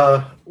 That's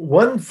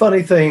one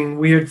funny thing,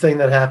 weird thing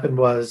that happened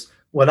was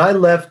when I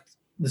left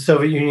the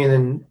Soviet Union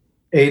in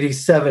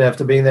 87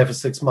 after being there for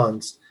 6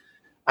 months,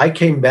 I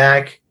came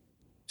back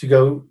to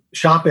go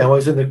shopping. I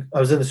was in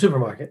the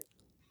supermarket,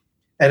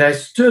 and I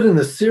stood in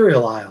the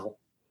cereal aisle,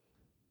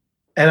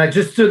 and I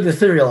just stood in the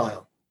cereal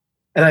aisle,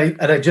 and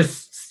I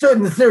just stood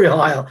in the cereal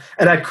aisle,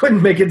 and I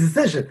couldn't make a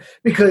decision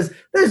because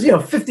there's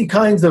 50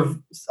 kinds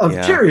of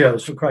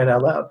Cheerios, for crying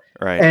out loud,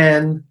 right?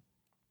 And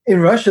in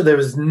Russia there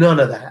was none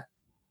of that,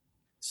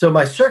 so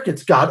my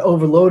circuits got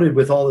overloaded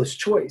with all this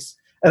choice,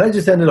 and I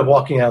just ended up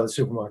walking out of the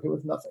supermarket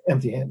with nothing,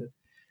 empty-handed.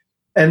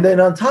 And then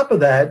on top of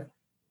that,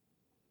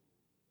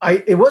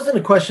 it wasn't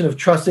a question of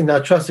trusting,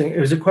 not trusting. It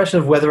was a question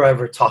of whether I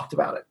ever talked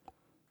about it.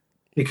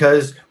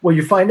 Because what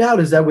you find out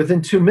is that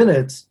within 2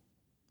 minutes,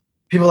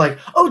 people are like,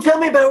 oh, tell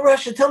me about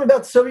Russia. Tell me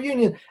about the Soviet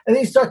Union. And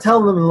then you start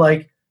telling them,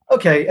 like,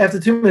 okay, after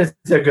 2 minutes,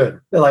 they're good.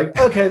 They're like,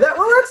 okay,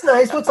 that's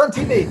nice. What's on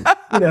TV?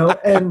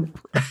 And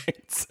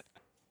right.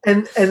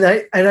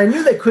 and I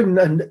knew they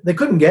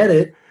couldn't get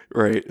it.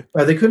 Right.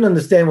 Or they couldn't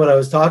understand what I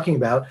was talking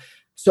about.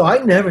 So I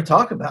never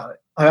talk about it.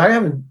 I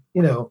haven't,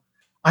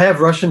 I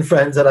have Russian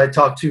friends that I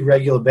talk to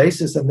regular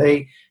basis, and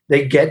they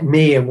get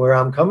me and where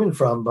I'm coming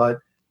from. But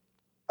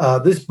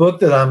this book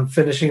that I'm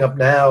finishing up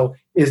now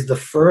is the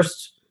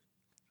first.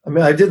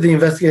 I did the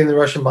Investigating the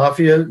Russian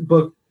Mafia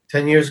book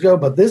 10 years ago,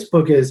 but this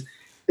book is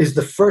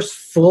the first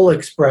full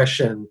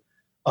expression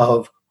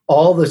of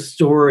all the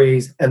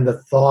stories and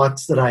the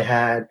thoughts that I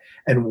had,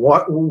 and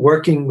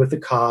working with the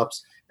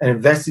cops and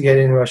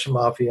investigating the Russian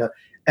Mafia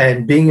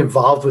and being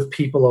involved with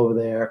people over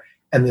there,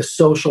 and the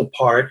social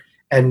part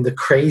and the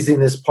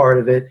craziness part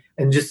of it,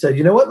 and just said,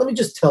 you know what, let me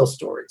just tell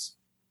stories.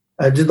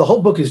 The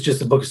whole book is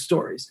just a book of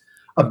stories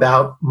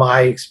about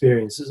my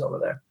experiences over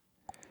there.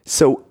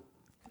 So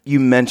you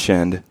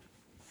mentioned,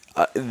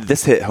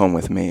 this hit home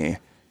with me,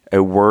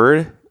 a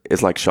word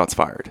is like shots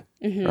fired,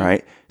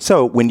 right?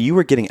 So when you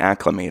were getting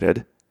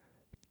acclimated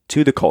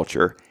to the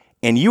culture,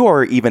 and you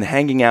are even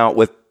hanging out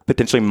with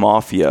potentially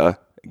mafia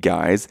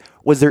guys,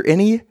 was there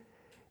any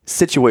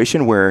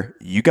situation where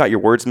you got your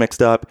words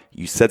mixed up,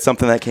 you said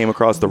something that came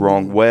across the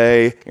wrong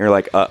way, and you're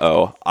like,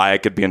 uh-oh, I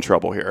could be in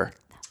trouble here?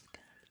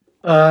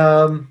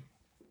 Not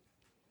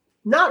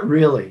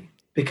really,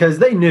 because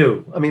they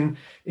knew.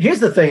 Here's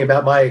the thing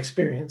about my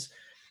experience.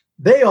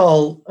 They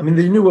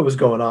knew what was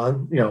going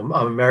on.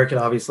 I'm American,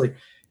 obviously,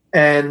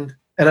 and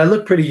I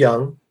look pretty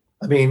young.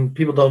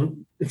 People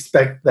don't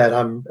expect that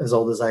I'm as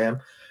old as I am,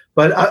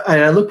 but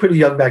I look pretty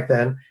young back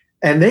then,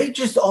 and they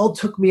just all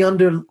took me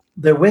under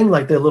their wing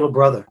like their little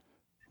brother.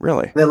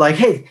 Really? They're like,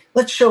 hey,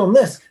 let's show them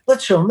this.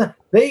 Let's show them that.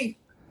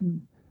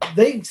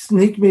 They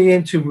sneaked me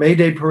into May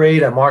Day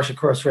Parade at March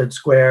across Red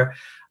Square.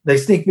 They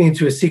sneaked me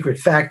into a secret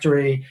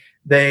factory.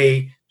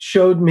 They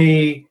showed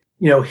me,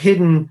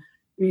 hidden,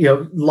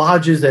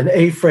 lodges and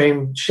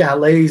A-frame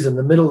chalets in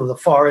the middle of the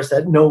forest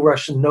that no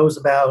Russian knows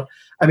about.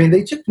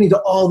 They took me to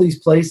all these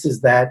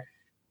places that,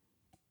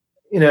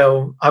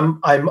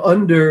 I'm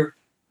under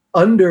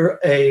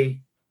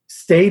a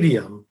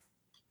stadium,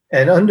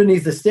 and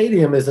underneath the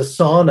stadium is a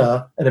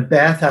sauna and a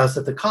bathhouse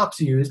that the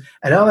cops use.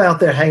 And I'm out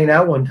there hanging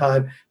out one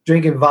time,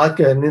 drinking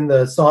vodka and in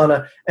the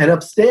sauna. And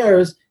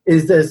upstairs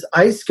is this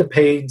ice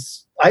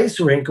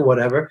rink or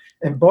whatever.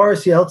 And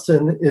Boris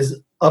Yeltsin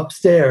is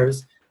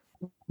upstairs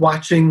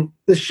watching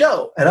the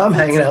show. And I'm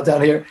hanging out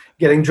down here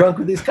getting drunk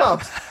with these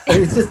cops.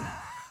 And it's just,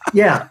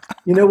 yeah.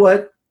 You know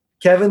what,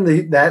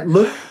 Kevin, that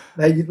look,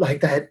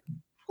 that,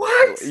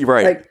 what?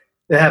 Right. Like,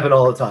 it happened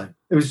all the time.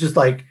 It was just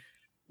like,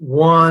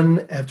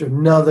 one after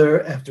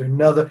another after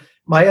another.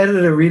 My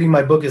editor reading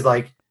my book is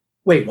like,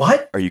 wait,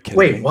 what? Are you kidding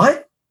Wait, me?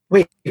 what?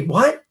 Wait,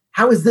 what?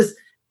 How is this?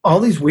 all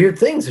these weird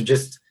things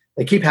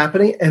they keep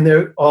happening, and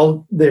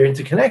they're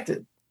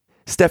interconnected.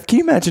 Steph, can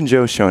you imagine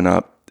Joe showing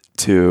up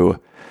to,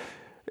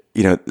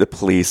 the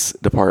police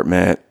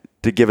department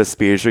to give a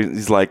speech?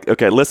 He's like,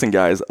 okay, listen,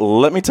 guys,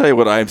 let me tell you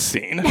what I've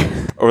seen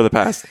over the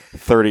past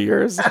 30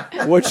 years.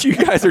 What you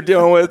guys are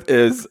dealing with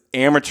is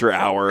amateur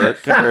hour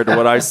compared to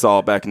what I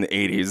saw back in the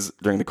 80s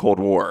during the Cold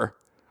War.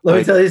 Let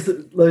me tell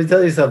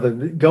you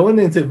something. Going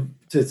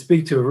to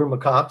speak to a room of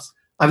cops,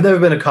 I've never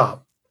been a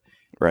cop.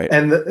 Right.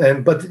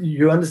 But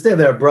you understand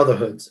there are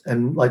brotherhoods,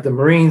 and like the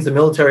Marines, the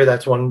military,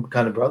 that's one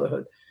kind of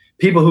brotherhood.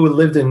 People who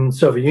lived in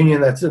Soviet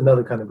Union, that's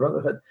another kind of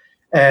brotherhood.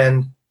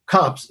 And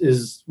cops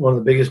is one of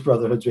the biggest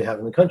brotherhoods we have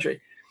in the country.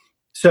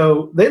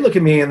 So they look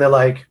at me and they're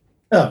like,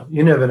 oh,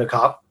 you've never been a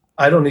cop.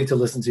 I don't need to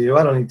listen to you.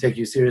 I don't need to take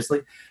you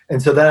seriously.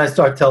 And so then I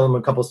start telling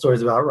them a couple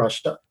stories about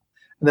Russia.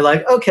 And they're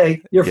like,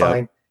 okay, you're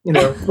fine.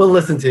 We'll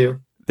listen to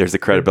you. There's the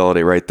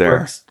credibility right there.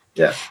 Works.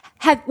 Yeah.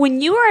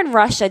 When you were in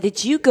Russia,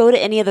 did you go to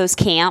any of those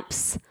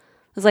camps? It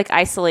was like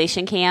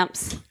isolation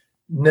camps?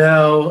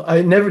 No,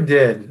 I never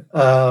did.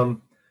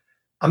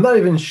 I'm not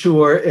even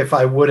sure if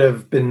I would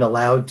have been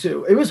allowed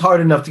to. It was hard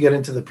enough to get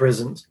into the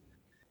prisons.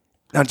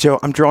 Now, Joe,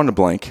 I'm drawing a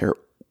blank here.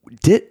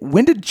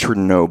 When did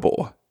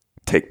Chernobyl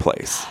take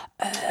place?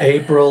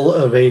 April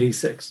of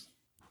 86.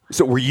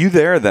 So were you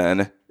there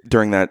then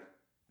during that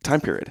time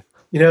period?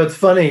 It's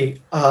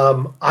funny.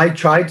 I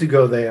tried to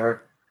go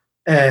there,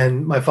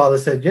 and my father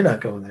said, "You're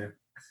not going there."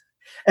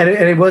 And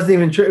it wasn't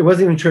even it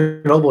wasn't even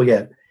Chernobyl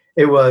yet.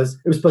 It was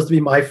supposed to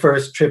be my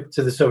first trip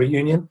to the Soviet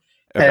Union.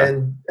 Okay.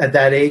 And at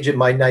that age, in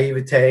my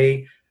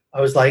naivete, I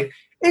was like,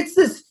 "It's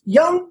this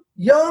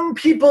young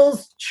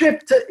people's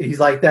trip to." He's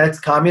like, "That's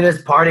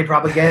Communist Party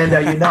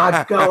propaganda. You're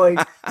not going."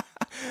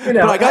 But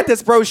I got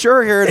this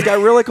brochure here. It's got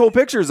really cool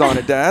pictures on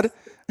it, Dad.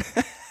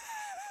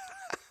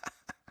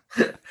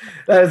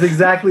 That was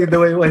exactly the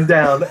way it went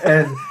down,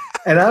 and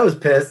I was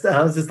pissed. And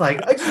I was just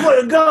like, "I just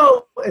want to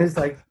go," and it's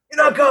like,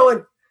 "You're not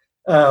going."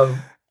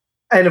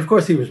 And of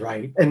course, he was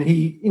right, and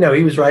he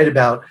was right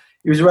about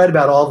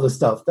all the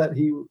stuff that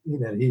he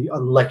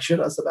lectured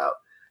us about.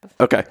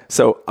 Okay,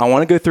 so I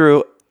want to go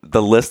through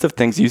the list of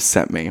things you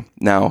sent me.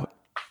 Now,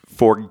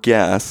 for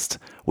guests,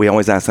 we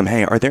always ask them,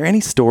 "Hey, are there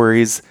any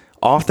stories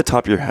off the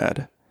top of your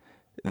head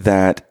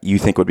that you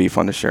think would be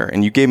fun to share?"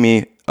 And you gave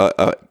me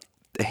a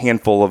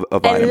handful of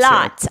items. A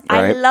lot. Here,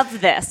 right? I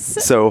love this.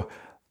 So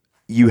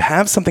you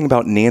have something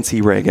about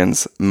Nancy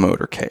Reagan's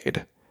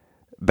motorcade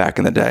back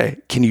in the day.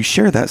 Can you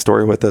share that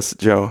story with us,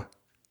 Joe?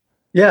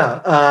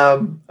 Yeah.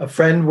 A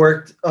friend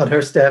worked on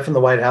her staff in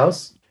the White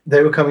House.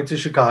 They were coming to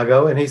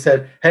Chicago, and he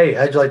said, "Hey,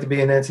 how'd you like to be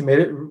in Nancy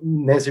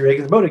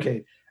Reagan's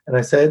motorcade?" And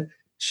I said,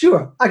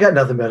 "Sure. I got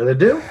nothing better to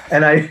do."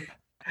 And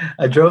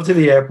I drove to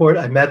the airport.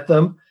 I met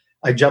them.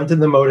 I jumped in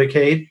the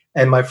motorcade,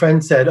 and my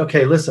friend said,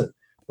 "Okay, listen,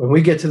 when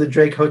we get to the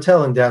Drake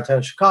Hotel in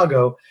downtown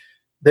Chicago,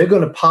 they're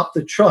going to pop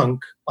the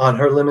trunk on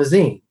her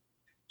limousine.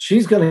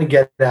 She's going to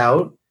get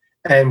out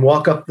and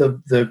walk up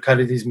the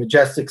kind of these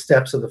majestic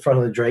steps of the front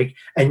of the Drake,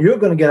 and you're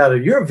going to get out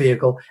of your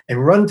vehicle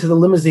and run to the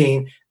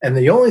limousine, and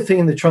the only thing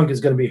in the trunk is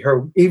going to be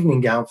her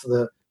evening gown for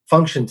the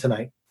function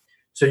tonight.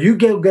 So you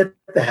get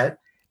that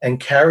and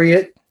carry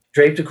it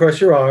draped across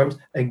your arms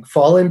and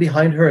fall in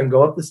behind her and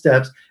go up the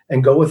steps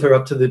and go with her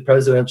up to the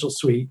presidential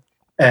suite,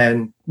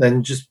 and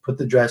then just put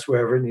the dress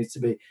wherever it needs to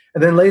be."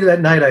 And then later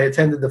that night, I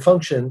attended the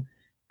function,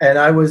 and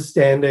I was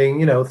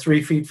standing,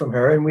 3 feet from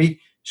her, and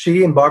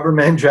she and Barbara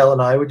Mandrell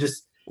and I were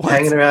just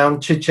hanging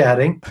around,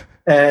 chit-chatting,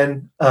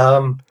 and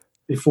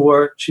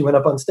before she went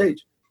up on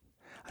stage.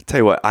 I'll tell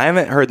you what, I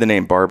haven't heard the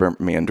name Barbara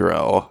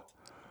Mandrell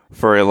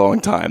for a long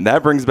time.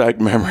 That brings back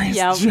memories,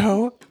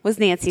 Joe. Was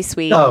Nancy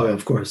sweet? Oh,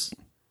 of course.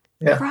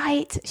 Yeah.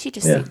 Right? She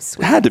just seemed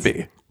sweet. Had to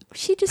be.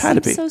 She just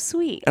seemed so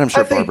sweet. And I'm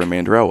sure Barbara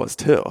Mandrell was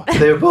too.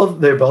 They're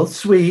both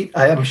sweet.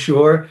 I am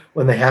sure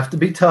when they have to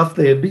be tough,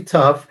 they'd be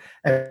tough.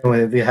 And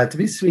when they had to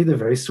be sweet, they're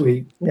very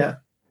sweet. Yeah.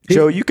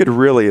 Joe, you could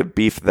really have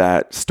beefed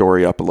that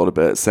story up a little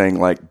bit, saying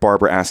like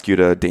Barbara asked you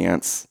to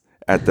dance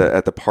at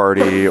the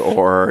party,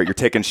 or you're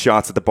taking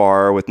shots at the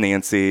bar with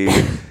Nancy.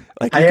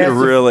 Like I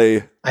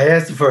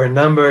asked her for her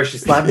number. She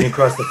slapped me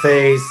across the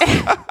face.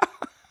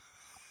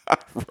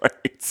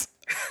 Right.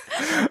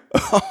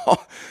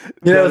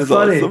 It's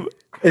funny. Awesome.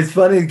 It's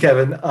funny,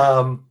 Kevin.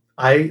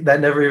 That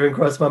never even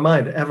crossed my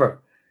mind ever.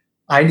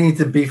 I need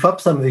to beef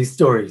up some of these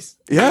stories.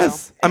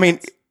 Yes. I mean,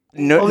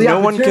 no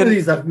one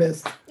can. I've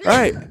missed.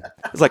 Right.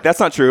 It's like, that's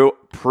not true.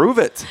 Prove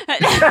it.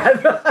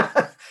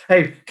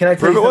 Hey, can I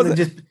tell you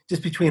something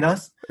just between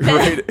us?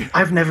 Right.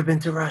 I've never been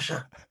to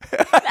Russia.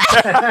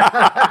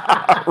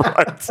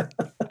 Right.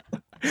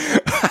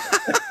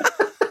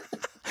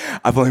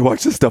 I've only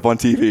watched this stuff on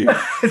TV.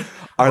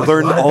 I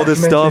learned all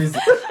this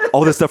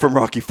stuff from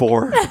Rocky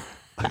IV.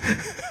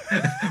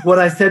 What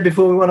I said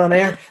before we went on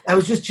air, that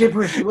was just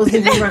gibberish. It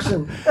wasn't even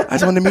Russian. I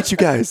just wanted to meet you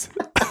guys.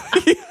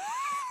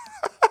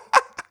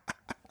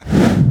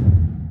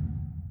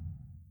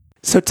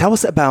 So tell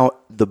us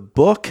about the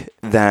book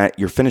that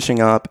you're finishing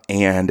up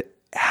and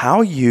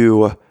how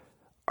you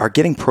are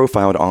getting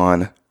profiled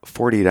on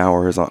 48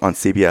 Hours on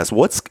CBS.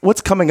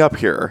 What's coming up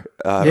here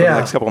over the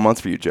next couple of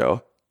months for you,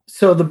 Joe?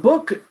 So the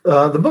book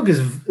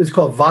is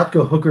called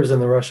Vodka Hookers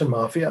and the Russian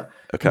Mafia: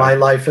 My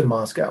Life in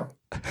Moscow.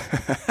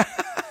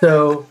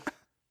 So,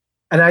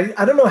 and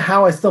I don't know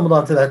how I stumbled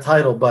onto that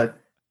title, but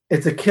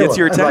it's a killer. Gets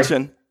your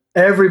attention. Like,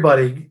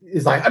 everybody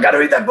is like, I got to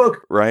read that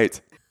book. Right.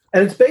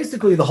 And it's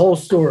basically the whole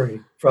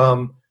story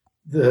from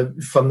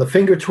the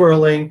finger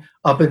twirling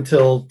up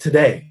until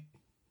today,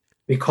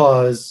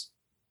 because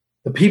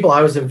the people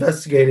I was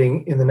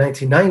investigating in the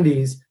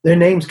 1990s, their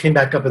names came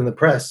back up in the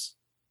press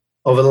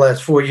over the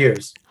last 4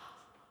 years.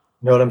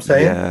 You know what I'm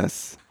saying?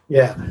 Yes.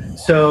 Yeah.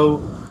 So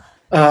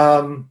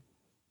what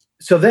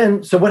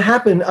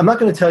happened? I'm not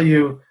going to tell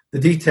you the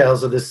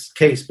details of this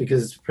case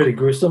because it's pretty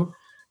gruesome,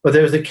 but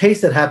there was a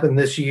case that happened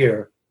this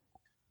year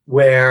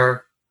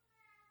where,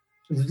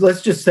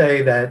 let's just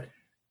say that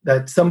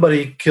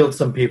somebody killed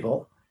some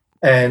people,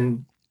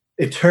 and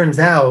it turns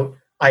out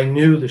I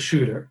knew the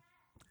shooter.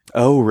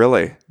 Oh,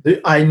 really?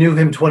 I knew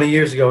him 20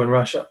 years ago in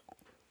Russia,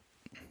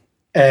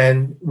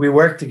 and we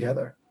worked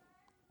together.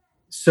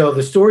 So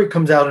the story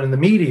comes out in the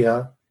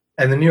media,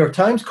 and the New York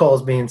Times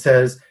calls me and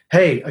says,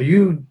 "Hey, are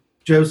you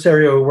Joe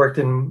Serio who worked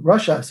in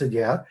Russia?" I said,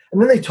 "Yeah."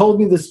 And then they told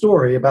me the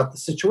story about the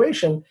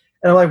situation,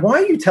 and I'm like,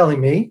 "Why are you telling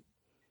me?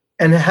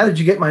 And how did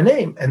you get my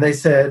name?" And they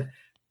said,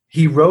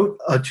 "He wrote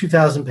a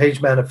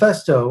 2,000-page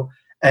manifesto,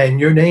 and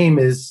your name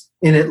is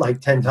in it like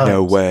 10 times."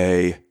 No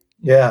way.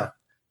 Yeah.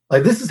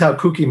 Like, this is how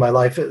kooky my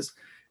life is.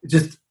 It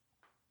just,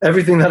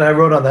 everything that I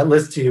wrote on that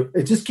list to you,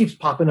 it just keeps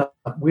popping up.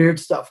 Weird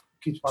stuff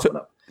keeps popping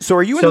up. So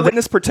are you in the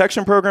witness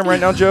protection program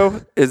right now,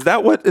 Joe? Is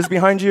that what is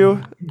behind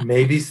you?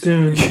 Maybe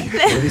soon. So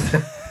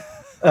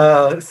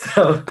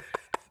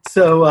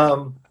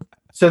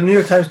the New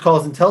York Times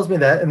calls and tells me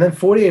that, and then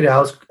 48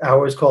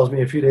 hours calls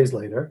me a few days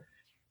later,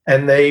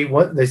 and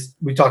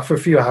we talked for a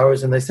few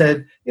hours, and they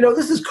said,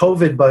 "This is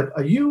COVID, but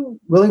are you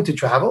willing to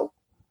travel?"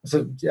 I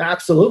said, "Yeah,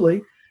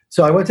 absolutely."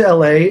 So I went to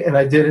LA and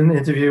I did an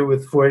interview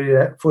with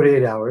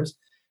 48 Hours,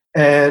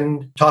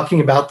 and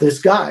talking about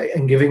this guy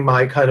and giving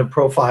my kind of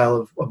profile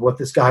of what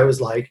this guy was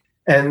like.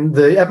 And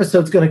the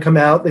episode's going to come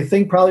out, they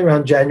think, probably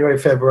around January,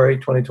 February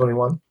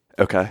 2021.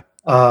 Okay.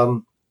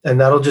 And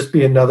that'll just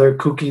be another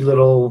kooky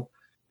little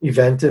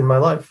event in my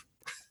life.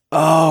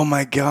 Oh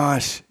my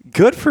gosh.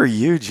 Good for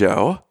you,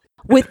 Joe.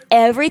 With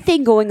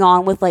everything going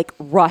on with like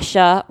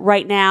Russia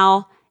right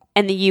now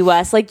and the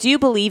US, like, do you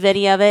believe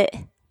any of it?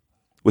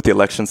 With the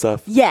election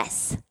stuff?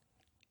 Yes.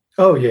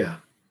 Oh, yeah.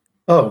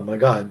 Oh, my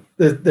God.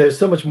 There's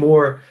so much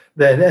more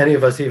than any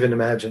of us even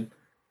imagine.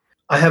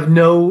 I have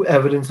no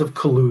evidence of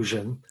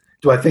collusion.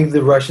 Do I think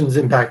the Russians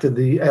impacted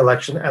the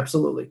election?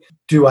 Absolutely.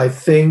 Do I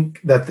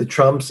think that the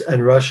Trumps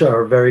and Russia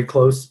are very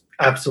close?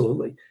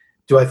 Absolutely.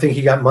 Do I think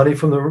he got money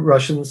from the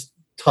Russians?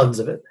 Tons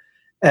of it.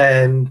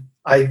 And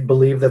I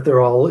believe that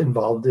they're all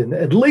involved in,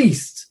 at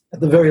the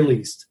very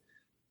least,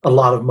 a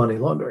lot of money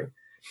laundering.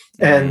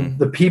 And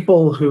the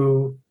people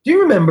who, do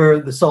you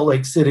remember the Salt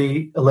Lake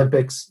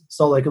Olympics?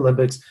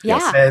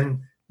 Yeah.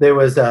 And there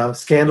was a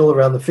scandal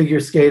around the figure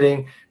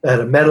skating that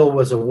a medal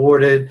was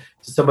awarded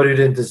to somebody who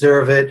didn't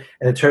deserve it,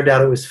 and it turned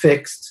out it was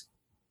fixed.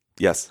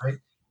 Yes. Right?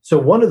 So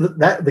one of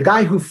the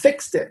guy who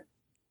fixed it,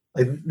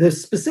 like the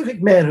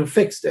specific man who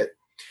fixed it,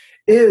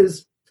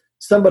 is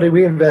somebody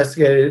we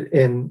investigated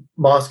in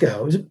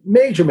Moscow. He's a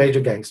major, major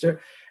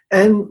gangster,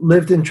 and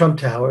lived in Trump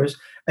Towers,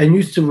 and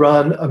used to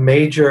run a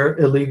major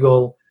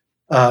illegal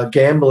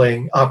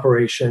gambling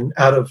operation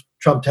out of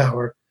Trump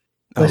Tower.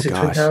 Out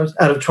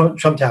of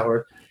Trump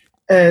Tower.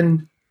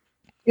 And,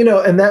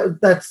 and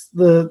that's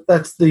the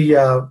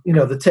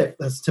tip.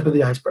 That's the tip of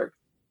the iceberg.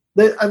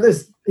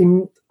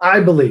 I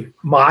believe,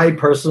 my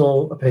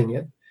personal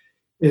opinion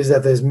is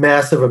that there's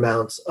massive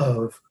amounts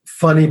of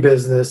funny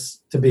business,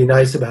 to be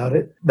nice about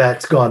it,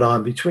 that's gone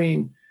on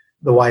between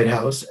the White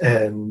House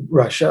and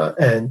Russia,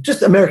 and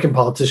just American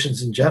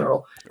politicians in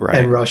general, right,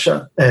 and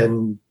Russia,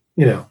 and,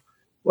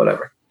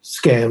 whatever,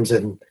 scams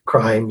and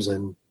crimes.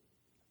 And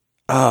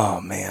oh,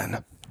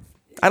 man.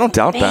 I don't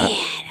doubt that.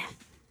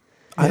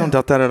 I don't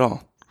doubt that at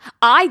all.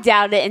 I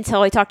doubted it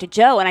until I talked to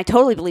Joe, and I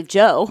totally believe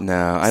Joe.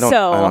 No, I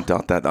don't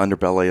doubt that. The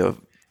underbelly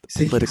of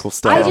political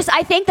stuff.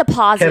 I think the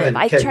positive. Kevin,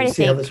 I try to you think.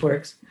 See how this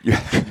works?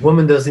 This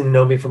woman doesn't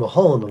know me from a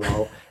hole in the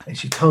wall, and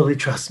she totally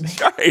trusts me.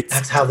 Right.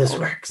 That's how this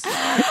works.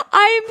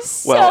 I'm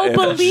so if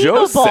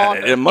believable. Joe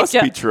said it must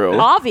be true.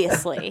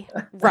 Obviously,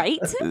 right?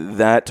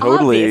 That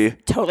totally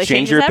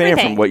changed your opinion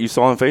everything from what you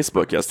saw on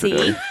Facebook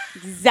yesterday. See?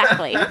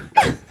 Exactly.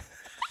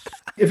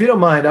 If you don't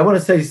mind, I want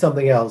to say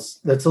something else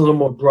that's a little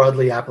more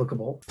broadly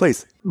applicable.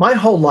 Please. My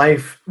whole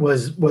life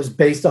was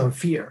based on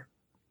fear.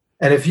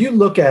 And if you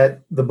look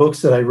at the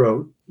books that I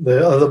wrote,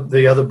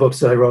 the other books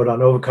that I wrote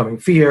on overcoming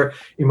fear,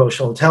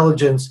 emotional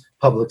intelligence,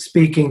 public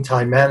speaking,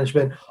 time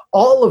management,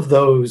 all of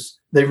those,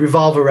 they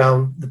revolve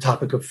around the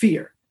topic of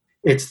fear.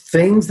 It's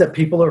things that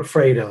people are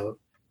afraid of,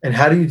 and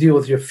how do you deal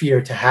with your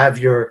fear to have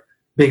your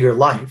bigger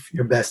life,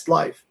 your best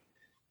life,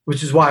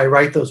 which is why I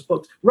write those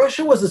books.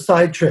 Russia was a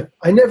side trip.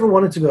 I never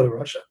wanted to go to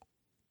Russia.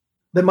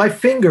 Then my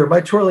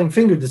twirling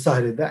finger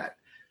decided that.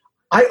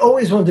 I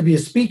always wanted to be a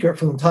speaker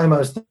from the time I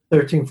was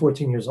 13,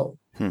 14 years old.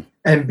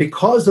 And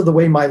because of the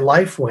way my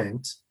life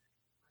went,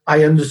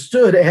 I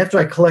understood after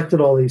I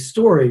collected all these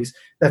stories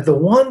that the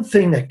one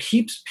thing that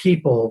keeps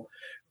people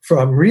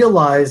from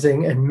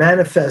realizing and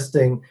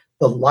manifesting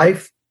the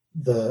life,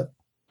 the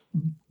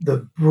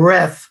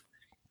breath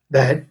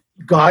that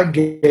God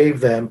gave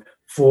them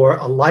for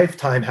a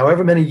lifetime,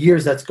 however many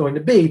years that's going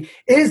to be,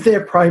 is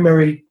their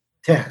primary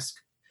task,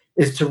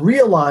 is to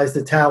realize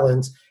the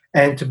talents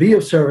and to be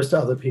of service to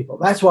other people.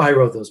 That's why I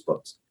wrote those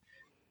books,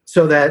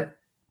 so that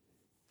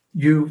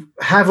you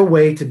have a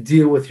way to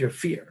deal with your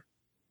fear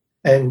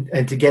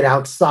and to get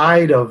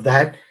outside of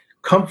that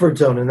comfort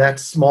zone in that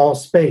small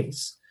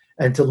space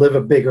and to live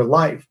a bigger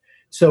life.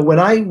 So when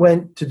I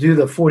went to do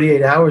the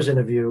 48 Hours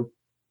interview,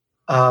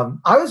 I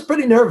was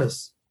pretty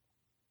nervous.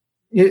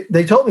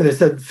 They told me, they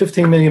said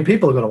 15 million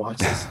people are going to watch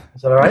this. I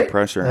said, all right, no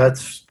pressure.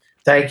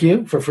 Thank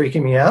you for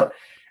freaking me out.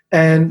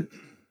 And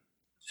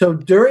so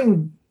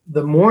during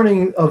the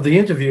morning of the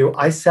interview,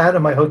 I sat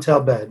in my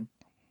hotel bed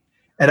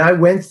and I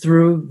went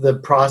through the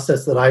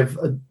process that I've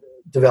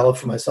developed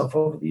for myself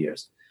over the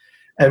years.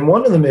 And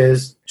one of them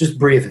is just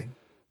breathing.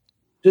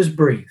 Just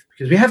breathe,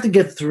 because we have to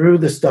get through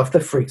the stuff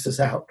that freaks us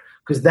out,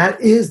 because that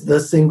is the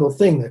single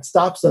thing that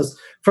stops us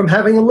from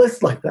having a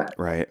list like that.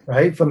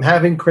 Right? From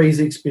having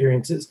crazy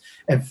experiences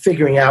and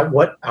figuring out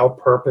what our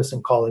purpose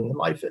and calling in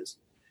life is.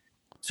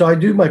 So I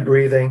do my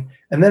breathing.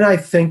 And then I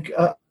think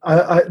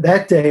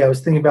that day I was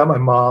thinking about my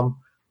mom,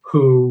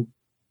 who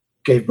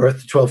gave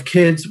birth to 12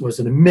 kids, was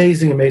an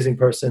amazing, amazing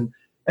person.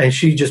 And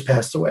she just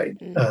passed away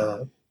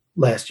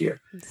last year.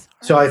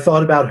 So I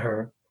thought about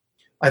her.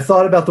 I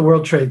thought about the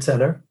World Trade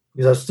Center,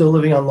 because I was still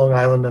living on Long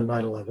Island on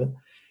 9/11.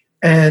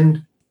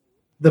 And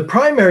the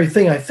primary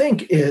thing I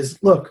think is,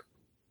 look,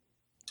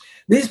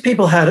 these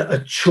people had a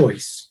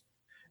choice.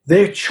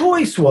 Their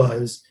choice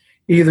was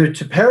either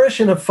to perish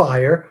in a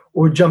fire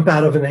or jump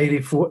out of an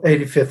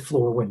 85th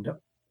floor window.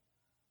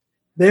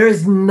 There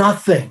is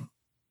nothing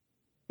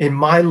in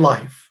my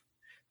life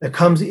that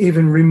comes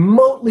even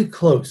remotely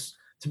close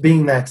to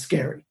being that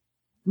scary.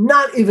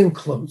 Not even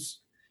close.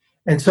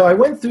 And so I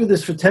went through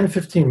this for 10,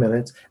 15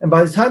 minutes. And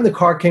by the time the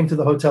car came to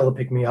the hotel to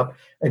pick me up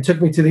and took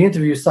me to the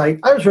interview site,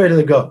 I was ready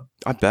to go.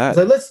 I bet. I was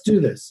like, let's do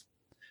this.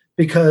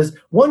 Because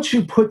once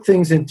you put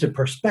things into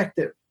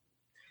perspective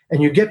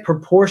and you get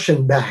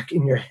proportion back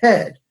in your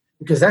head,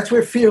 because that's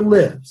where fear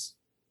lives.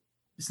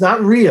 It's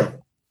not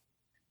real.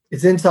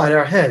 It's inside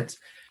our heads.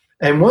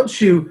 And once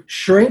you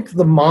shrink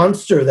the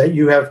monster that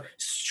you have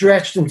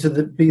stretched into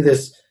be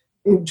this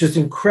just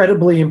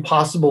incredibly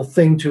impossible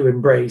thing to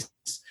embrace,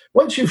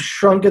 once you've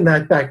shrunken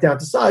that back down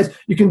to size,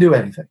 you can do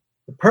anything.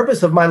 The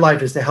purpose of my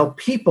life is to help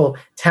people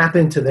tap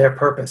into their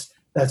purpose.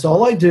 That's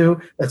all I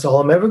do. That's all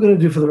I'm ever going to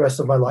do for the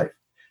rest of my life.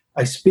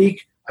 I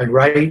speak, I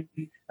write,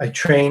 I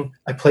train,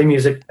 I play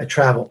music, I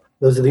travel.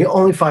 Those are the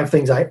only 5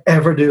 things I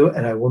ever do,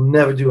 and I will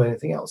never do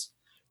anything else.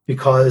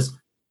 Because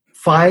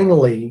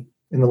finally,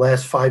 in the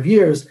last 5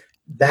 years,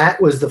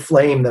 that was the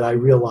flame that I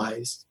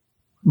realized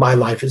my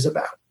life is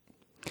about.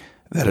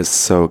 That is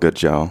so good,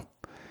 Joe.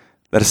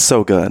 That is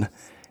so good.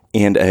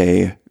 And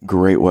a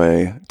great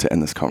way to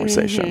end this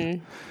conversation.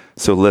 Mm-hmm.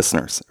 So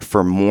listeners,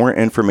 for more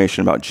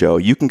information about Joe,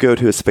 you can go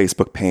to his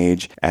Facebook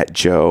page at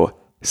Joe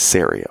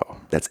Serio.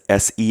 That's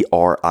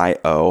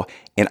Serio.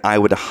 And I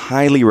would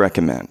highly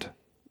recommend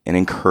and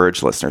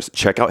encourage listeners to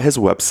check out his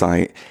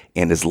website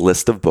and his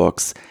list of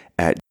books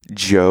at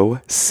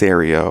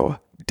joeserio.com.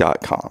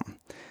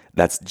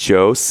 That's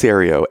Joe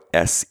Serio,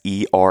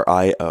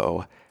 Serio.com.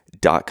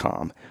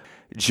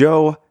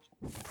 Joe,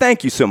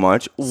 thank you so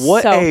much.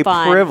 What a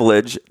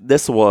privilege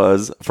this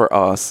was for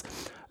us.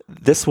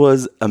 This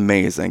was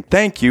amazing.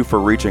 Thank you for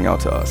reaching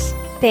out to us.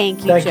 Thank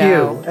you, Joe. Thank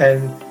you.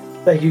 And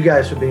thank you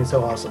guys for being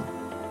so awesome.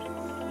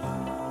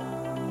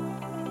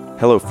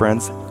 Hello,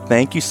 friends.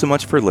 Thank you so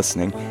much for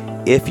listening.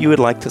 If you would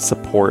like to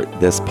support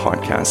this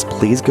podcast,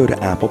 please go to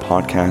Apple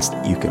Podcasts.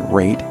 You can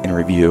rate and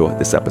review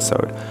this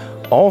episode.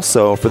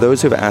 Also, for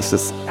those who have asked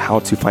us how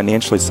to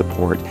financially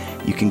support,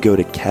 you can go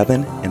to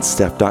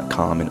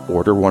kevinandsteph.com and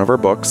order one of our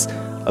books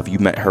of You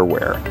Met Her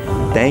Where.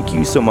 Thank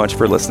you so much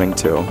for listening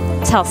to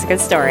Tell Us a Good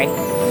Story.